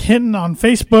 Zach Hinton on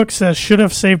Facebook says should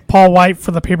have saved Paul White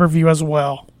for the pay-per-view as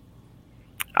well.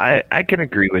 I can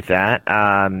agree with that.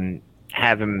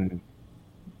 Have him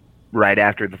right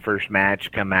after the first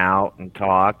match come out and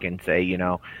talk and say,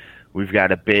 we've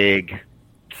got a big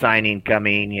signing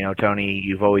coming. Tony,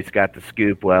 you've always got the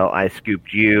scoop. Well, I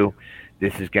scooped you.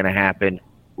 This is going to happen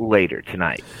later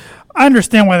tonight. I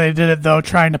understand why they did it, though,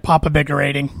 trying to pop a bigger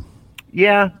rating.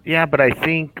 Yeah, but I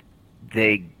think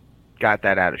they got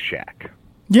that out of Shaq.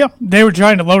 Yeah, they were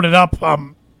trying to load it up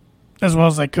as well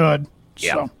as they could.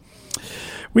 Yeah. So.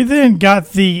 We then got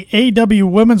the AEW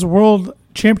Women's World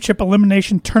Championship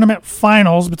Elimination Tournament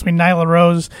Finals between Nyla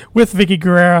Rose with Vicky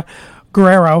Guerrero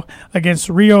against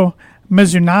Ryo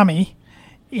Mizunami.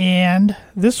 And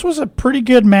this was a pretty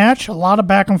good match, a lot of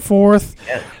back and forth.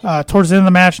 Yes. Towards the end of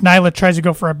the match, Nyla tries to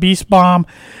go for a beast bomb,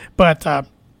 but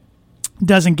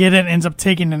doesn't get it, ends up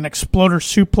taking an exploder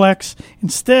suplex.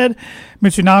 Instead,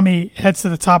 Mizunami heads to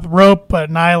the top rope, but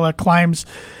Nyla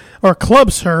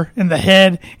clubs her in the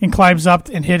head and climbs up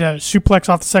and hit a suplex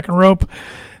off the second rope.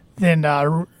 Then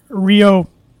Ryo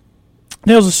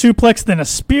nails a suplex, then a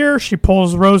spear. She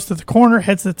pulls Rose to the corner,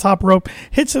 heads to the top rope,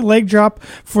 hits a leg drop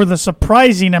for the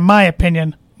surprising, in my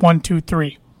opinion, 1, 2,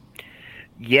 3.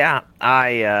 Yeah,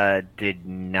 I did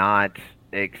not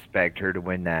expect her to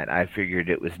win that. I figured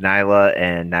it was Nyla,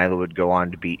 and Nyla would go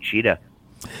on to beat Shida.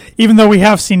 Even though we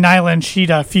have seen Nyla and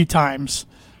Shida a few times.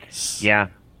 Yeah,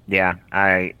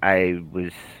 I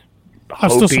was I'm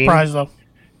still surprised, though.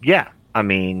 Yeah, I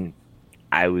mean,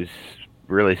 I was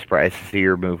really surprised to see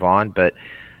her move on, but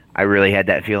I really had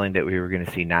that feeling that we were going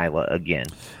to see Nyla again.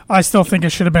 I still think it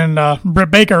should have been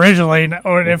Britt Baker originally,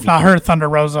 or if not her, Thunder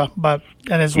Rosa, but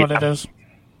that is what it is.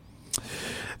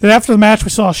 Then after the match, we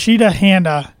saw Shida hand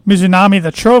Mizunami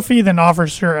the trophy, then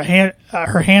offers her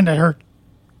her hand at her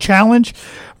challenge.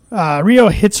 Rio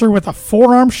hits her with a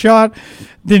forearm shot.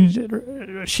 Then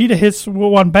Shida hits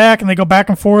one back, and they go back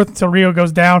and forth until Rio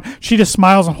goes down. Shida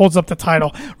smiles and holds up the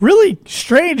title. Really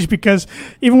strange because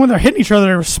even when they're hitting each other,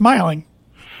 they're smiling.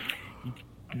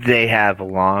 They have a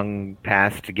long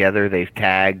past together. They've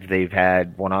tagged. They've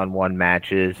had one-on-one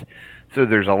matches. So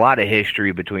there's a lot of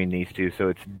history between these two. So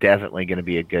it's definitely going to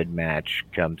be a good match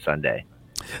come Sunday.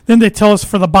 Then they tell us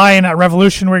for the buy-in at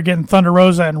Revolution, we're getting Thunder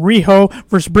Rosa and Riho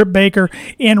versus Britt Baker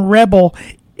and Rebel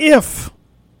if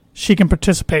she can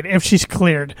participate, if she's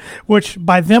cleared. Which,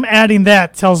 by them adding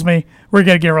that, tells me we're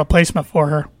going to get a replacement for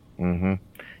her. Mm-hmm.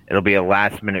 It'll be a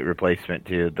last-minute replacement,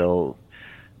 too.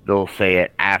 They'll say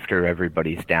it after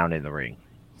everybody's down in the ring.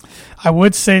 I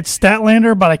would say it's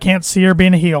Statlander, but I can't see her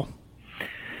being a heel.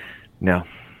 No.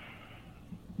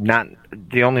 Not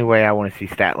the only way I want to see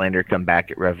Statlander come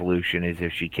back at Revolution is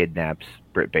if she kidnaps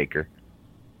Britt Baker.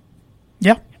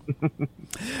 Yeah.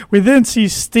 We then see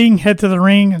Sting head to the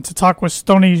ring and to talk with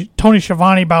Tony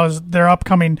Schiavone about their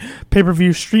upcoming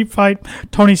pay-per-view street fight.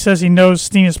 Tony says he knows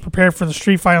Sting is prepared for the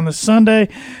street fight on this Sunday.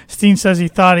 Sting says he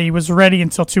thought he was ready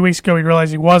until 2 weeks ago. He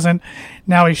realized he wasn't.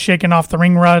 Now he's shaking off the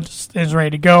ring rust and is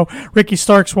ready to go. Ricky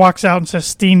Starks walks out and says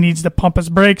Sting needs to pump his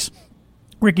brakes.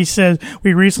 Ricky says,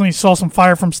 we recently saw some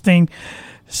fire from Sting,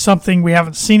 something we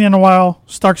haven't seen in a while.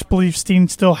 Starks believes Sting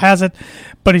still has it,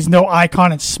 but he's no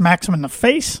icon and smacks him in the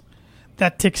face.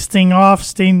 That ticks Sting off.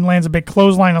 Sting lands a big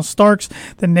clothesline on Starks,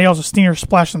 then nails a Stinger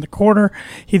splash in the corner.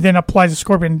 He then applies a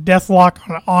Scorpion Deathlock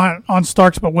on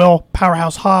Starks, but Will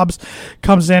Powerhouse Hobbs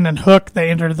comes in and Hook.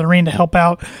 They enter the ring to help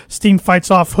out. Sting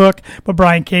fights off Hook, but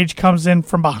Brian Cage comes in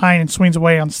from behind and swings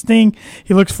away on Sting.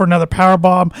 He looks for another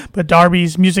powerbomb, but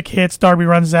Darby's music hits. Darby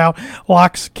runs out,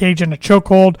 locks Cage in a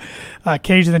chokehold.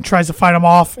 Cage then tries to fight him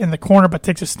off in the corner, but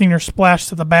takes a Stinger splash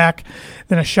to the back.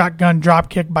 Then a shotgun drop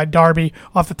kick by Darby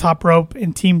off the top rope,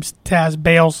 and Team Taz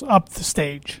bails up the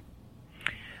stage.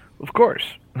 Of course.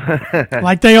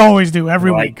 Like they always do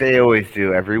every week. Like they always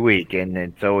do every week. And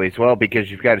it's always, well,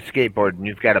 because you've got a skateboard and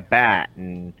you've got a bat.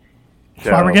 And so, that's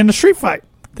why we're getting a street fight.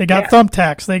 They got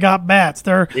thumbtacks. They got bats.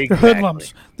 They're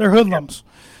hoodlums. They're hoodlums.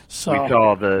 Yep. So we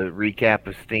saw the recap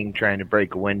of Sting trying to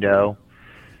break a window.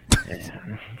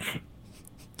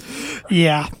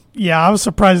 Yeah. I was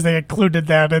surprised they included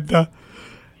that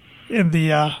in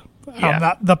the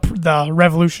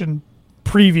Revolution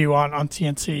preview on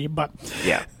TNT. But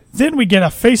yeah. Then we get a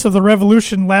Face of the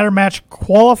Revolution ladder match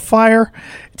qualifier.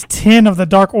 It's 10 of the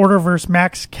Dark Order versus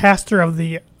Max Caster of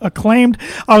the Acclaimed.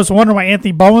 I was wondering why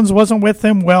Anthony Bowens wasn't with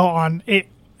him. Well, on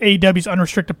AEW's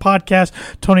Unrestricted podcast,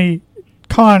 Tony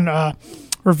Khan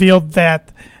revealed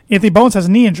that Anthony Bowens has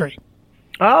a knee injury.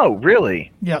 Oh,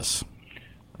 really? Yes.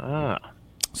 Ah.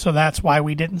 So that's why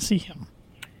we didn't see him.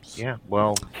 Yeah,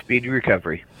 well, speedy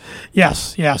recovery.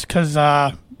 Yes, because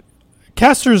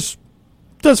Caster's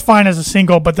does fine as a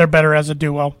single, but they're better as a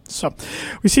duo. So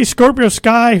we see Scorpio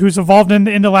Sky, who's evolved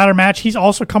into the ladder match. He's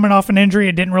also coming off an injury.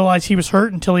 I didn't realize he was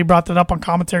hurt until he brought that up on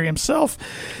commentary himself.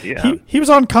 Yeah. He was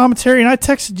on commentary, and I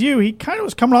texted you. He kind of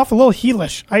was coming off a little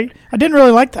heelish. I didn't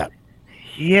really like that.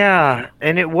 Yeah,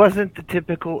 and it wasn't the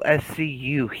typical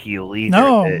SCU heel either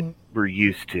that we're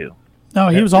used to. No,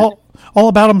 he was all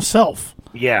about himself.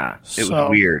 Yeah, it was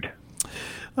weird.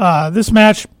 This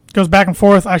match goes back and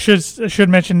forth. I should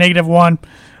mention -1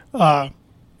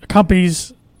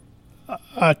 accompanies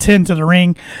 10 to the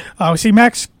ring. We see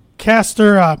Max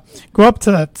Caster go up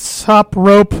to the top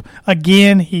rope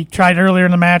again. He tried earlier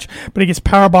in the match, but he gets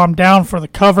powerbombed down for the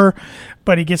cover,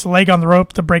 but he gets a leg on the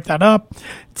rope to break that up.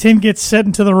 10 gets set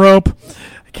into the rope.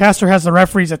 Caster has the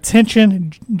referee's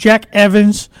attention. Jack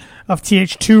Evans of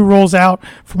TH2 rolls out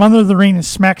from under the ring and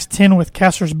smacks 10 with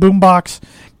Caster's boombox.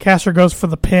 Caster goes for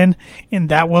the pin, and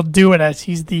that will do it as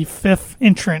he's the 5th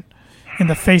entrant in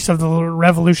the Face of the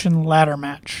Revolution ladder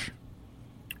match.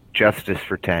 Justice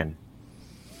for 10.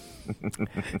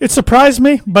 It surprised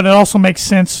me, but it also makes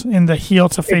sense in the heel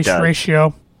to face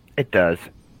ratio. It does.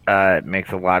 It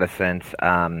makes a lot of sense.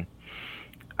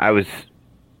 I was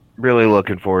really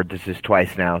looking forward. This is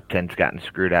twice now 10's gotten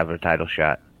screwed out of a title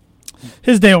shot.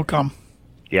 His day will come.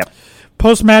 Yep.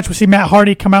 Post-match, we see Matt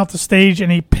Hardy come out the stage,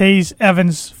 and he pays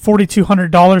Evans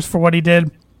 $4,200 for what he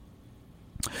did.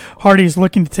 Hardy is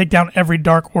looking to take down every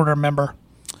Dark Order member.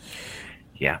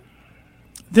 Yeah.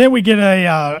 Then we get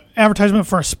a advertisement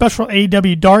for a special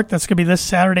AEW Dark that's going to be this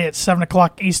Saturday at 7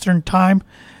 o'clock Eastern Time,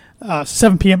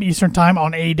 7 p.m. Eastern Time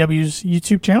on AEW's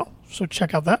YouTube channel. So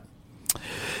check out that.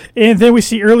 And then we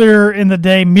see earlier in the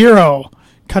day, Miro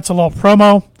cuts a little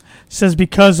promo, says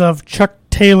because of Chuck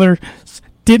Taylor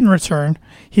didn't return,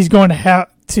 he's going to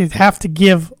to have to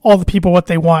give all the people what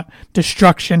they want.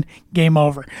 Destruction, game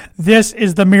over. This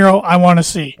is the Miro I want to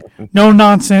see. No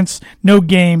nonsense, no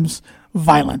games,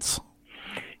 violence.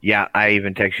 Yeah, I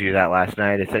even texted you that last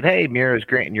night. I said, hey, Miro's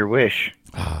granting your wish.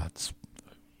 It's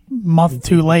a month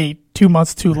too late, 2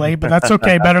 months too late, but that's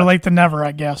okay. Better late than never,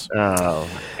 I guess. Oh,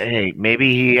 hey,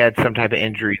 maybe he had some type of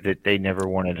injury that they never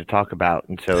wanted to talk about,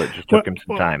 and so it just took him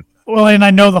some time. Well, and I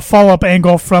know the follow-up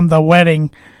angle from the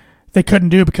wedding they couldn't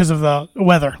do because of the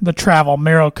weather, the travel.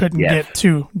 Miro couldn't get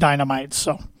to Dynamite,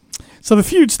 so the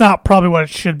feud's not probably what it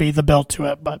should be, the build to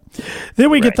it. But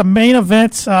then we get the main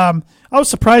events. I was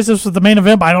surprised this was the main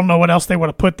event, but I don't know what else they would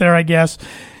have put there, I guess.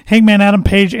 Hangman Adam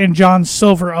Page and John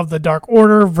Silver of the Dark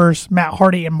Order versus Matt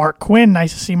Hardy and Mark Quinn.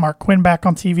 Nice to see Mark Quinn back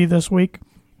on TV this week.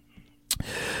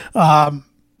 Back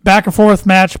and forth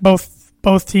match,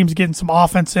 both teams getting some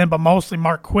offense in, but mostly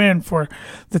Mark Quinn for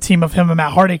the team of him and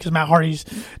Matt Hardy, because Matt Hardy's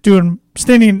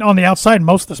standing on the outside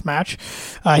most of this match.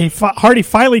 Hardy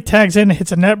finally tags in,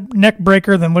 hits a neck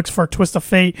breaker, then looks for a twist of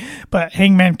fate, but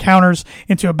Hangman counters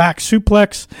into a back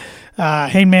suplex.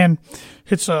 Hangman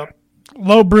hits a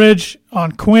low bridge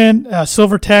on Quinn.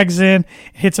 Silver tags in,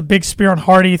 hits a big spear on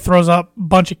Hardy, throws up a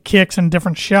bunch of kicks and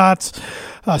different shots.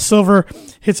 Silver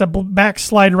hits a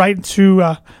backslide right into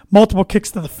multiple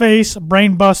kicks to the face, a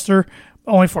brain buster,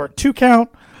 only for a 2 count.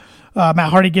 Matt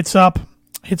Hardy gets up,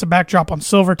 hits a backdrop on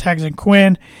Silver, tags in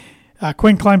Quinn.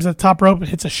 Quinn climbs to the top rope and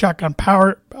hits a shotgun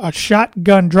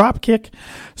drop kick.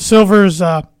 Silver's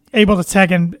able to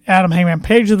tag in Adam Hangman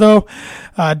Page, though.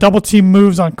 Double team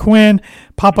moves on Quinn.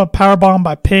 Pop-up powerbomb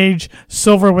by Page.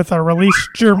 Silver with a release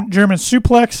German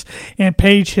suplex. And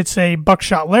Page hits a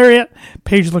buckshot lariat.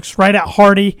 Page looks right at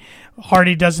Hardy.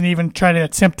 Hardy doesn't even try to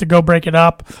attempt to go break it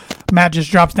up. Matt just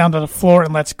drops down to the floor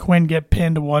and lets Quinn get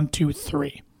pinned 1, 2,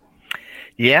 3.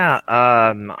 Yeah,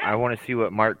 I want to see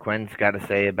what Mark Quinn's got to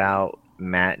say about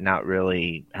Matt not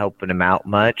really helping him out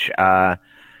much.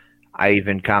 I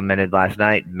even commented last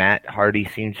night, Matt Hardy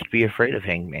seems to be afraid of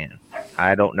Hangman.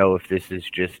 I don't know if this is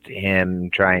just him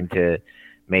trying to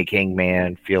make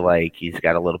Hangman feel like he's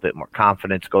got a little bit more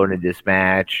confidence going into this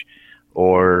match,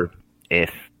 or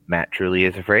if Matt truly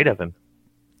is afraid of him.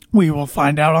 We will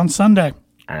find out on Sunday.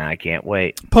 And I can't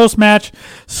wait. Post-match,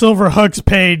 Silver hugs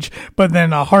Page, but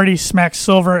then Hardy smacks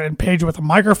Silver and Page with a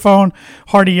microphone.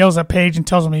 Hardy yells at Page and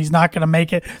tells him he's not going to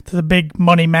make it to the big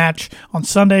money match on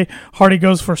Sunday. Hardy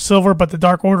goes for Silver, but the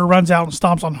Dark Order runs out and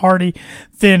stomps on Hardy.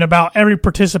 Then about every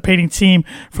participating team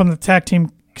from the tag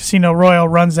team Casino Royale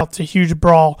runs out to a huge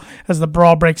brawl as the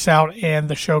brawl breaks out and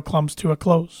the show comes to a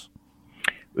close.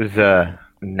 It was a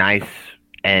nice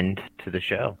end to the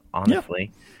show,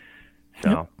 honestly. Yep.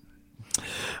 So...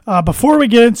 before we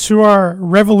get into our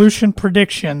Revolution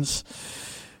predictions,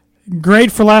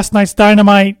 grade for last night's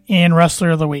Dynamite and Wrestler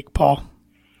of the Week, Paul.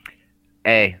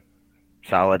 A.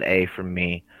 Solid A from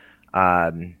me.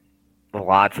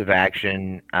 Lots of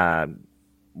action.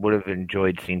 Would have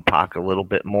enjoyed seeing Pac a little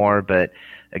bit more, but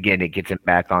again, it gets him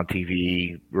back on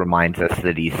TV, reminds us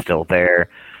that he's still there.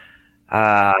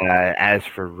 As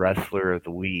for Wrestler of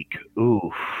the Week,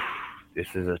 this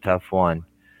is a tough one.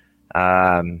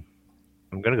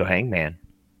 I'm going to go Hangman.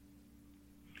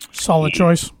 Solid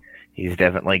choice. He's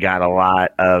definitely got a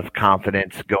lot of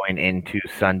confidence going into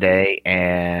Sunday,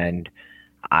 and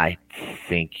I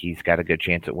think he's got a good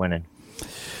chance at winning.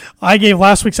 I gave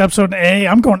last week's episode an A.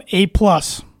 I'm going A+.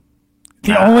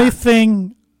 The only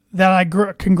thing that I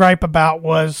can gripe about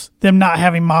was them not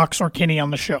having Mox or Kenny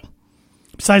on the show.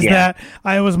 Besides that,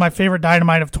 it was my favorite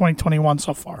Dynamite of 2021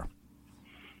 so far.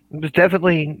 It was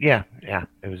definitely, it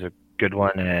was a good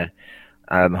one.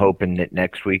 I'm hoping that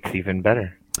next week's even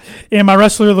better. In my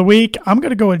Wrestler of the Week, I'm going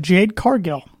to go with Jade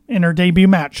Cargill in her debut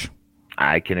match.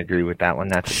 I can agree with that one.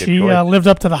 That's a good choice. She lived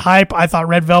up to the hype. I thought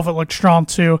Red Velvet looked strong,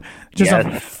 too. Just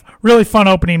a really fun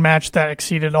opening match that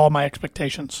exceeded all my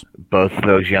expectations. Both of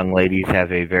those young ladies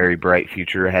have a very bright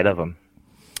future ahead of them.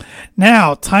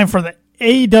 Now, time for the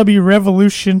AEW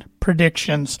Revolution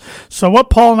predictions. So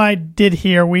what Paul and I did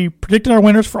here, we predicted our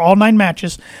winners for all 9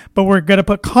 matches, but we're going to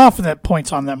put confident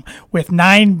points on them, with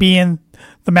 9 being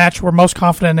the match we're most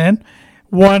confident in,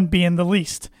 1 being the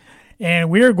least. And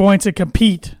we are going to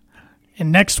compete,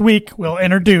 and next week we'll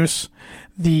introduce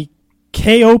the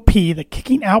KOP, the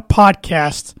Kicking Out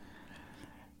Podcast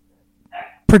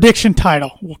prediction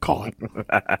title, we'll call it.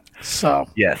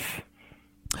 Yes.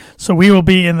 So we will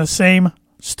be in the same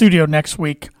studio next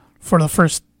week for the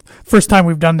first time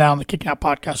we've done that on the Kicking Out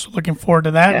Podcast. So looking forward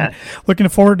to that. And looking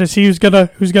forward to see who's gonna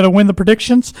win the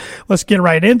predictions. Let's get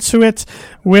right into it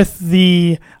with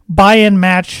the buy-in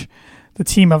match. The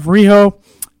team of Riho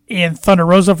and Thunder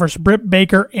Rosa versus Britt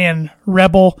Baker and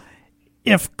Rebel,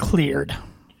 if cleared.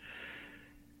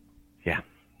 Yeah.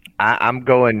 I'm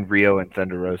going Rio and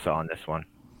Thunder Rosa on this one.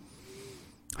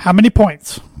 How many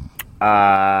points?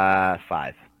 5.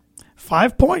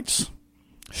 5 points.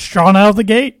 Strong out of the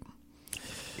gate.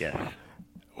 Yes.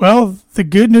 Well, the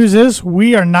good news is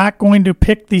we are not going to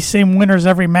pick the same winners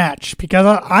every match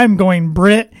because I'm going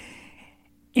Britt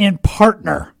and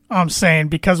partner, I'm saying,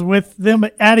 because with them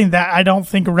adding that, I don't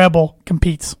think Rebel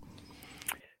competes.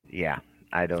 Yeah,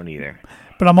 I don't either.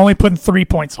 But I'm only putting 3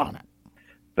 points on it.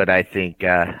 But I think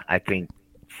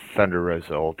Thunder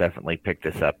Rosa will definitely pick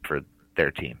this up for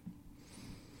their team.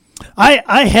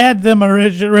 I had them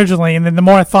originally, and then the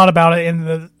more I thought about it,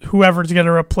 and whoever's going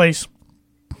to replace,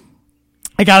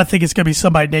 I got to think it's going to be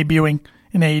somebody debuting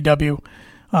in AEW.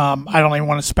 I don't even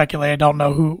want to speculate. I don't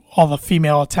know who all the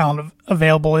female talent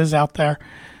available is out there.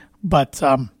 But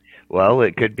well,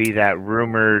 it could be that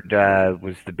rumored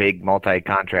was the big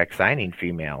multi-contract signing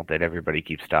female that everybody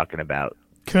keeps talking about.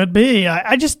 Could be.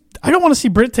 I don't want to see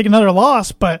Britt take another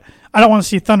loss, but I don't want to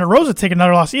see Thunder Rosa take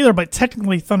another loss either. But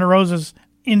technically, Thunder Rosa's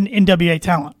in NWA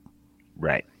talent,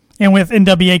 right? And with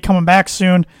NWA coming back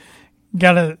soon,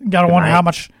 gotta wonder how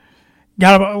much.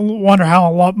 Gotta wonder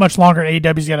how much longer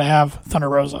AEW's gonna have Thunder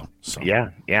Rosa. So. Yeah.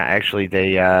 Actually,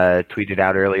 they tweeted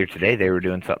out earlier today they were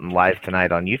doing something live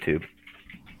tonight on YouTube.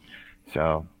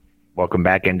 So, welcome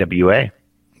back, NWA.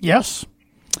 Yes.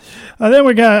 Then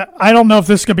we got, I don't know if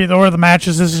this could be the order of the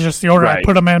matches. This is just the order I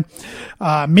put them in.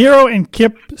 Miro and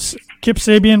Kip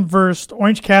Sabian versus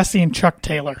Orange Cassidy and Chuck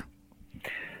Taylor.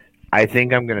 I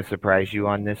think I'm going to surprise you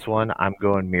on this one. I'm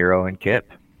going Miro and Kip.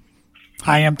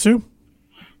 I am too.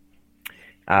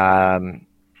 About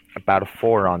a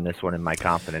 4 on this one in my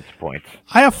confidence points.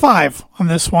 I have 5 on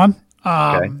this one.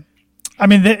 Okay. I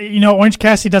mean, Orange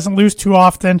Cassidy doesn't lose too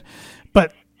often,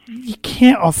 but you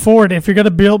can't afford, if you're going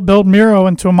to build Miro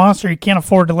into a monster, you can't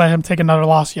afford to let him take another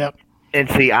loss yet. And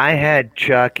see, I had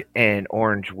Chuck and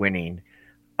Orange winning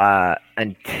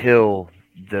until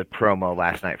the promo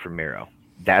last night from Miro.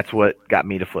 That's what got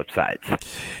me to flip sides.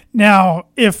 Now,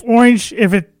 if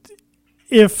it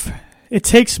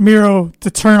takes Miro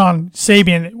to turn on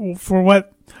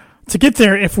Sabian to get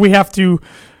there, if we have to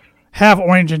have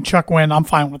Orange and Chuck win, I'm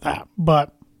fine with that.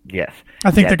 But yes,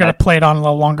 I think they're going to play it on a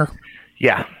little longer.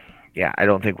 Yeah, I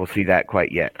don't think we'll see that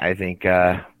quite yet. I think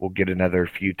we'll get another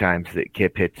few times that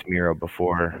Kip hits Miro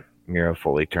before Miro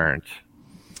fully turns.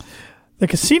 The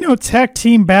Casino Tag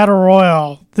Team Battle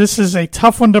Royal. This is a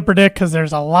tough one to predict because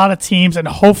there's a lot of teams, and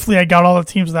hopefully I got all the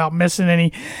teams without missing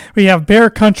any. We have Bear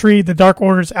Country, the Dark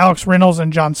Order's Alex Reynolds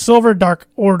and John Silver, Dark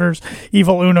Order's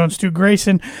Evil Uno and Stu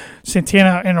Grayson,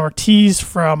 Santana and Ortiz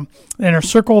from the Inner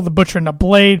Circle, The Butcher and the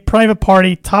Blade, Private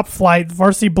Party, Top Flight,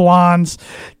 Varsity Blondes,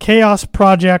 Chaos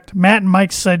Project, Matt and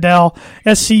Mike Seidel,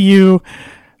 SCU,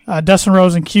 Dustin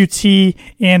Rose and QT,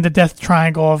 and the Death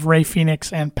Triangle of Ray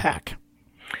Phoenix and Pac.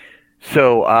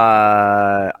 So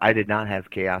I did not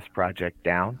have Chaos Project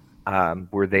down.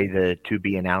 Were they the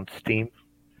to-be-announced team?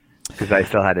 Because I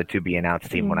still had a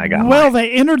to-be-announced team when I got Well, they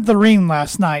entered the ring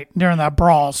last night during that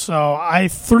brawl, so I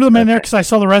threw them in there because I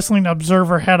saw the Wrestling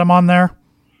Observer had them on there.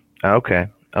 Okay.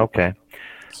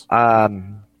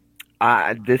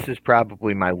 This is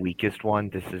probably my weakest one.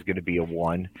 This is going to be a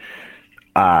 1.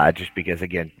 Just because,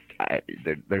 again,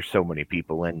 there's so many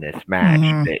people in this match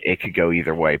that it could go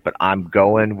either way. But I'm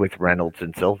going with Reynolds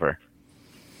and Silver.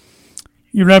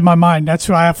 You read my mind. That's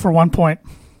who I have for 1 point.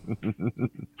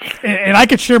 And I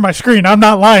could share my screen. I'm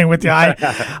not lying with you.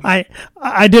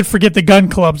 I did forget the Gun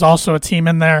Club's also a team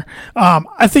in there.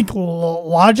 I think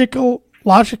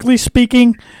logically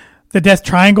speaking, the Death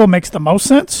Triangle makes the most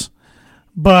sense.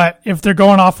 But if they're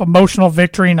going off emotional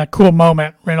victory and a cool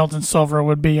moment, Reynolds and Silver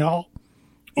would be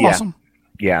awesome.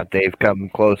 Yeah, they've come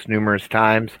close numerous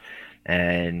times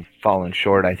and fallen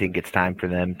short. I think it's time for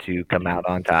them to come out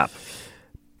on top.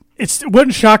 It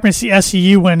wouldn't shock me to see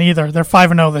SCU win either. They're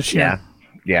 5-0 this year.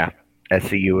 Yeah.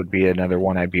 SCU would be another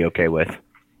one I'd be okay with.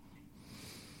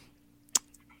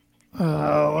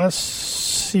 Let's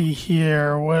see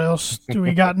here. What else do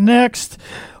we got next?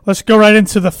 Let's go right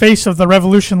into the Face of the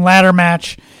Revolution ladder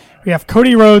match. We have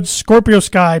Cody Rhodes, Scorpio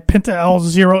Sky, Penta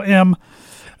L0M,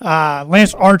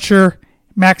 Lance Archer,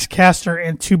 Max Caster,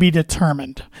 and To Be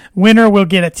Determined. Winner will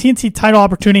get a TNT title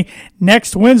opportunity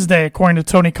next Wednesday, according to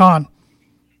Tony Khan.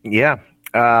 Yeah.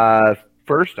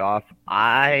 First off,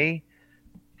 I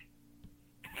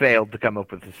failed to come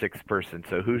up with a 6th person.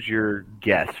 So who's your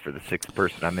guess for the 6th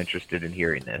person? I'm interested in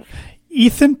hearing this.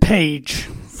 Ethan Page,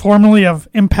 formerly of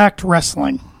Impact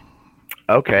Wrestling.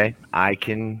 Okay, I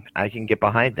can get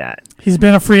behind that. He's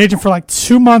been a free agent for like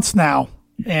 2 months now,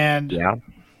 and yeah.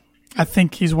 I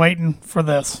think he's waiting for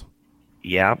this.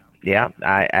 Yeah, Yeah,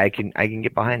 I can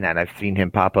get behind that. I've seen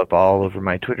him pop up all over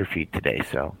my Twitter feed today,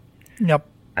 so Yep.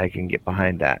 I can get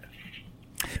behind that.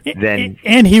 Then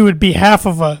And he would be half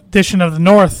of a Edition of the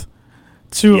North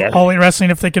to Yes. All Elite Wrestling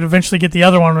if they could eventually get the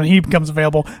other one when he becomes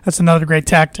available. That's another great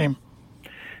tag team.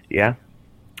 yeah.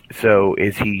 So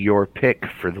is he your pick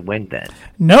for the win then?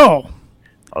 No,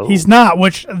 Oh, he's not,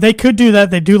 which they could do that.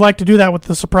 They do like to do that with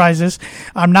the surprises.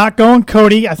 I'm not going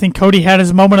Cody. I think Cody had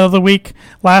his moment of the week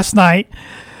last night.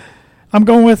 I'm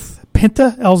going with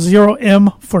Penta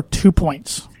L0M for 2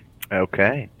 points.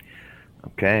 Okay.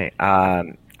 Okay.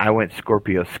 I went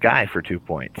Scorpio Sky for 2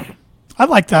 points. I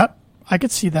like that. I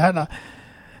could see that.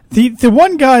 The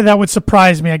one guy that would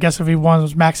surprise me, I guess, if he won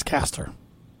was Max Caster.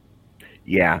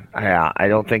 Yeah, I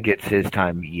don't think it's his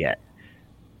time yet.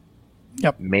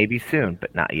 Yep. Maybe soon,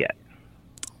 but not yet.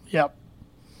 Yep.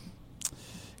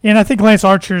 And I think Lance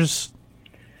Archer's,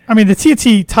 I mean, the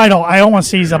TNT title, I don't want to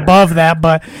say he's above that,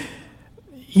 but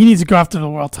he needs to go after the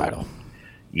world title.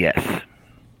 Yes.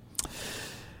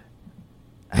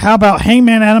 How about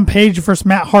Hangman Adam Page versus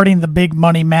Matt Hardy in the big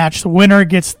money match? The winner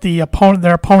gets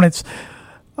their opponent's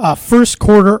first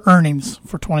quarter earnings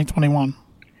for 2021.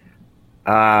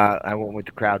 I went with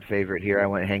the crowd favorite here. I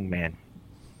went Hangman.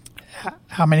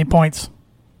 How many points?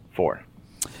 4.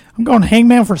 I'm going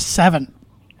Hangman for 7.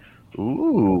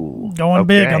 Ooh. Going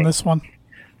big on this one.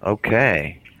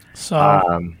 Okay. So,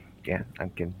 yeah,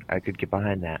 I could get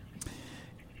behind that.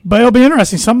 but it'll be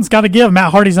interesting. Something's got to give.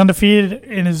 Matt Hardy's undefeated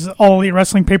in his All Elite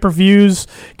Wrestling pay-per-views.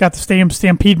 Got the Stadium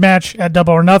Stampede match at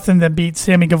Double or Nothing, then beat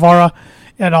Sammy Guevara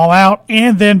at All Out,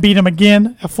 and then beat him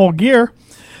again at Full Gear.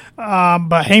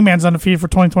 But Hangman's undefeated for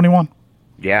 2021.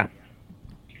 Yeah.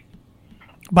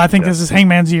 But I think this is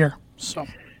Hangman's year. So,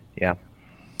 Yeah.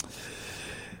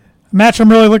 match I'm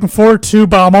really looking forward to,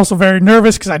 but I'm also very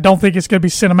nervous because I don't think it's going to be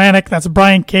cinematic. That's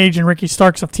Brian Cage and Ricky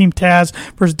Starks of Team Taz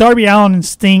versus Darby Allin and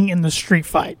Sting in the street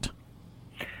fight.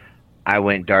 I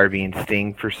went Darby and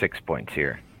Sting for 6 points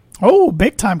here. Oh,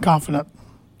 big time confident.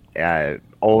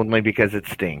 Only because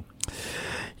it's Sting.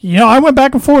 You know, I went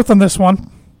back and forth on this one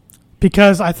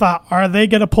because I thought, are they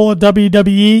going to pull a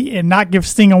WWE and not give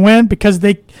Sting a win? Because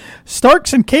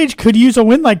Starks and Cage could use a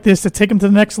win like this to take them to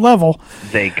the next level.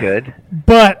 They could.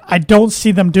 But I don't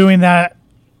see them doing that.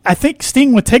 I think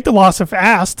Sting would take the loss if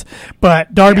asked,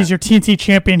 but Darby's your TNT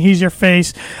champion. He's your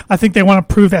face. I think they want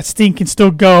to prove that Sting can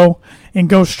still go and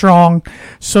go strong,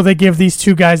 so they give these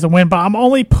two guys the win. But I'm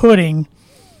only putting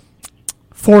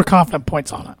 4 confident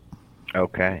points on it.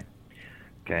 Okay.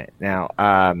 Okay. Now,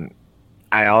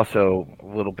 I also, a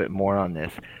little bit more on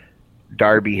this.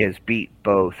 Darby has beat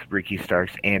both Ricky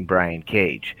Starks and Brian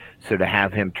Cage, so to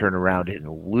have him turn around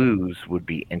and lose would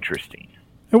be interesting.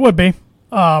 It would be.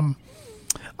 I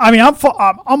mean,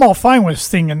 I'm all fine with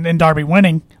Sting and Darby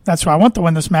winning. That's why I want to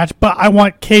win this match. But I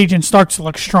want Cage and Starks to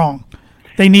look strong.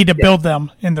 They need to build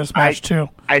them in this match too.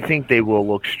 I think they will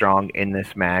look strong in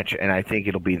this match, and I think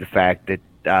it'll be the fact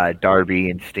that Darby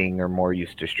and Sting are more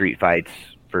used to street fights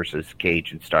versus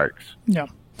Cage and Starks. Yeah,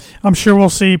 I'm sure we'll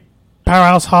see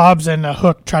Powerhouse Hobbs and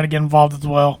Hook try to get involved as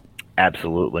well.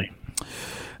 Absolutely.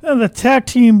 The tag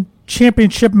team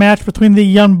championship match between the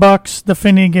Young Bucks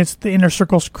defending against the Inner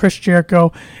Circle's Chris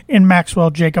Jericho and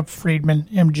Maxwell Jacob Friedman,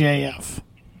 MJF.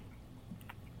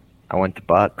 I went the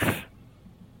Bucks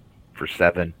for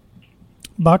 7.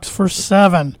 Bucks for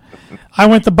 7. I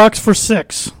went the Bucks for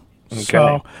 6. Okay.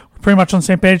 So we're pretty much on the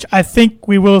same page. I think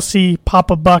we will see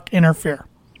Papa Buck interfere.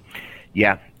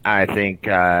 Yeah, I think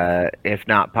if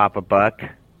not Papa Buck,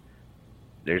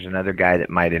 there's another guy that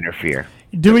might interfere.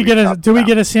 Do we get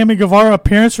a Sammy Guevara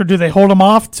appearance, or do they hold him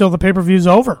off till the pay-per-view's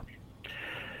over?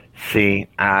 See,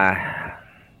 I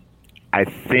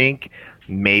think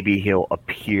maybe he'll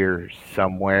appear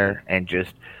somewhere and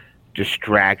just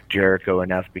distract Jericho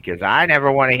enough, because I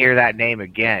never want to hear that name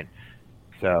again.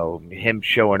 So him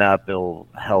showing up will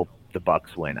help the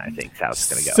Bucks win, I think. That's how it's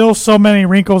going to go. Still so many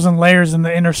wrinkles and layers in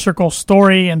the Inner Circle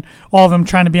story, and all of them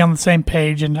trying to be on the same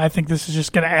page, and I think this is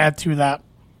just going to add to that.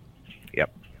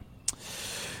 Yep.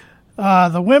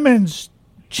 The women's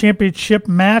championship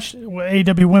match,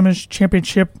 AEW Women's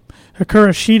Championship, Hikaru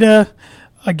Shida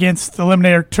against the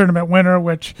Eliminator Tournament winner,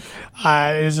 which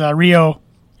is Rio.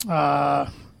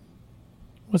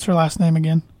 What's her last name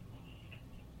again?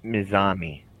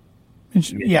 Mizunami.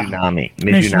 Yeah.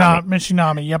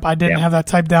 Mizunami. Yep, I didn't have that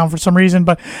typed down for some reason,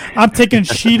 but I'm taking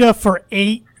Shida for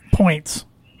 8 points.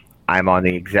 I'm on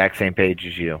the exact same page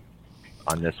as you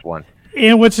on this one.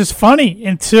 And which is funny,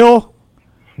 until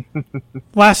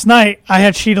last night, I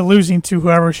had Shida losing to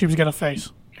whoever she was going to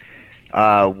face.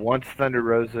 Once Thunder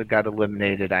Rosa got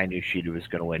eliminated, I knew Shida was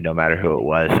going to win no matter who it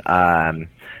was.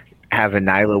 having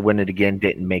Nyla win it again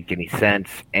didn't make any sense.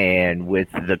 And with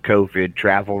the COVID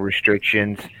travel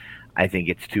restrictions, I think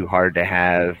it's too hard to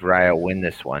have Raya win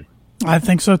this one. I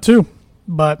think so too,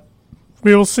 but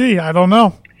we will see. I don't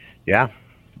know. Yeah.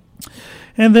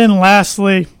 And then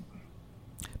lastly,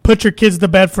 put your kids to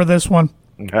bed for this one.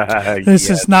 This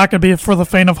is not going to be for the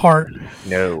faint of heart.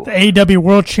 No. The AEW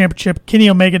World Championship, Kenny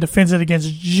Omega defends it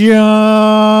against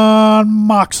Jon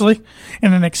Moxley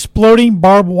in an exploding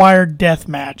barbed wire death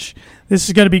match. This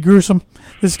is going to be gruesome.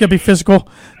 This is going to be physical.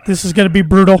 This is going to be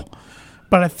brutal.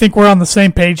 But I think we're on the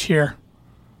same page here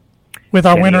with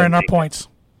our winner and our points.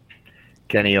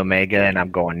 Kenny Omega, and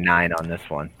I'm going 9 on this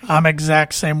one. I'm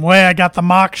exact same way. I got the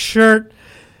Mox shirt.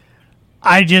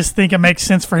 I just think it makes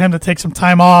sense for him to take some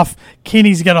time off.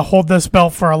 Kenny's going to hold this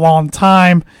belt for a long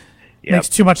time. Yep. Makes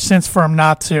too much sense for him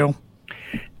not to.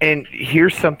 And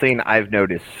here's something I've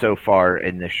noticed so far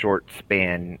in the short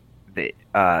span that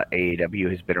AEW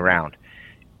has been around.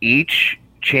 Each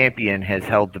champion has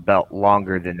held the belt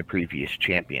longer than the previous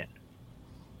champion.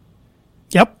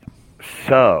 Yep.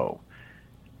 So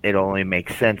it only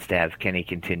makes sense to have Kenny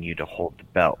continue to hold the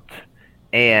belt.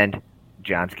 And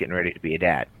John's getting ready to be a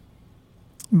dad.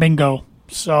 Bingo.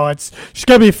 So it's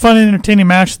going to be a fun and entertaining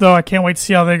match, though. I can't wait to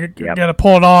see how they're going to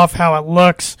pull it off, how it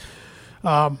looks.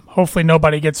 Hopefully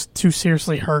nobody gets too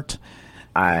seriously hurt.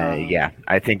 Yeah,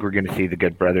 I think we're going to see the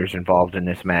Good Brothers involved in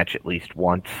this match at least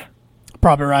once.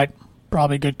 Probably right.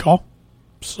 Probably a good call.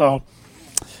 So,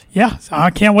 yeah, I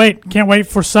can't wait. Can't wait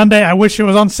for Sunday. I wish it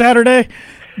was on Saturday,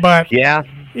 but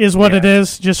is what it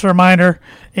is. Just a reminder,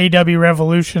 AEW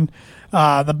Revolution.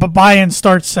 The buy-in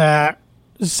starts at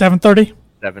 7:30?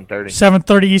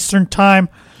 7:30 Eastern Time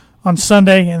on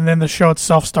Sunday, and then the show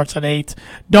itself starts at 8.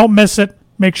 Don't miss it.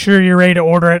 Make sure you're ready to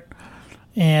order it.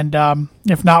 And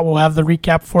if not, we'll have the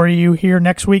recap for you here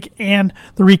next week and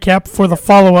the recap for the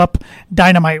follow-up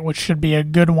Dynamite, which should be a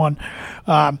good one.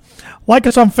 Like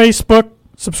us on Facebook.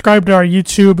 Subscribe to our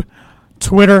YouTube,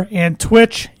 Twitter, and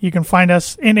Twitch. You can find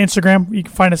us in Instagram. You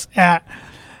can find us at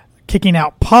Kicking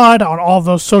Out Pod on all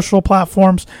those social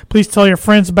platforms. Please tell your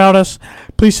friends about us.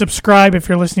 Please subscribe if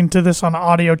you're listening to this on the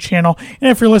audio channel. And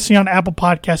if you're listening on Apple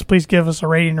Podcasts, please give us a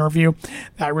rating and review.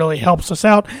 That really helps us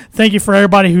out. Thank you for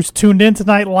everybody who's tuned in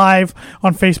tonight live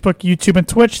on Facebook, YouTube, and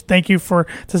Twitch. Thank you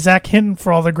to Zach Hinton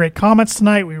for all the great comments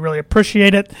tonight. We really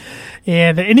appreciate it.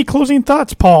 And any closing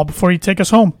thoughts, Paul, before you take us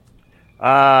home?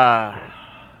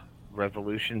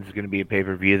 Revolution is going to be a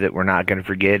pay-per-view that we're not going to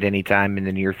forget anytime in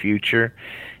the near future.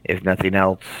 If nothing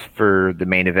else, for the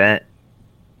main event.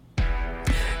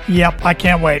 Yep, I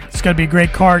can't wait. It's going to be a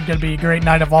great card. Going to be a great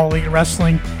night of All Elite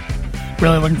Wrestling.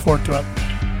 Really looking forward to it.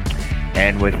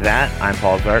 And with that, I'm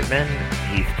Paul Zartman.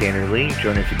 He's Tanner Lee.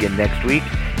 Join us again next week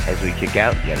as we kick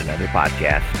out yet another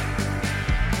podcast.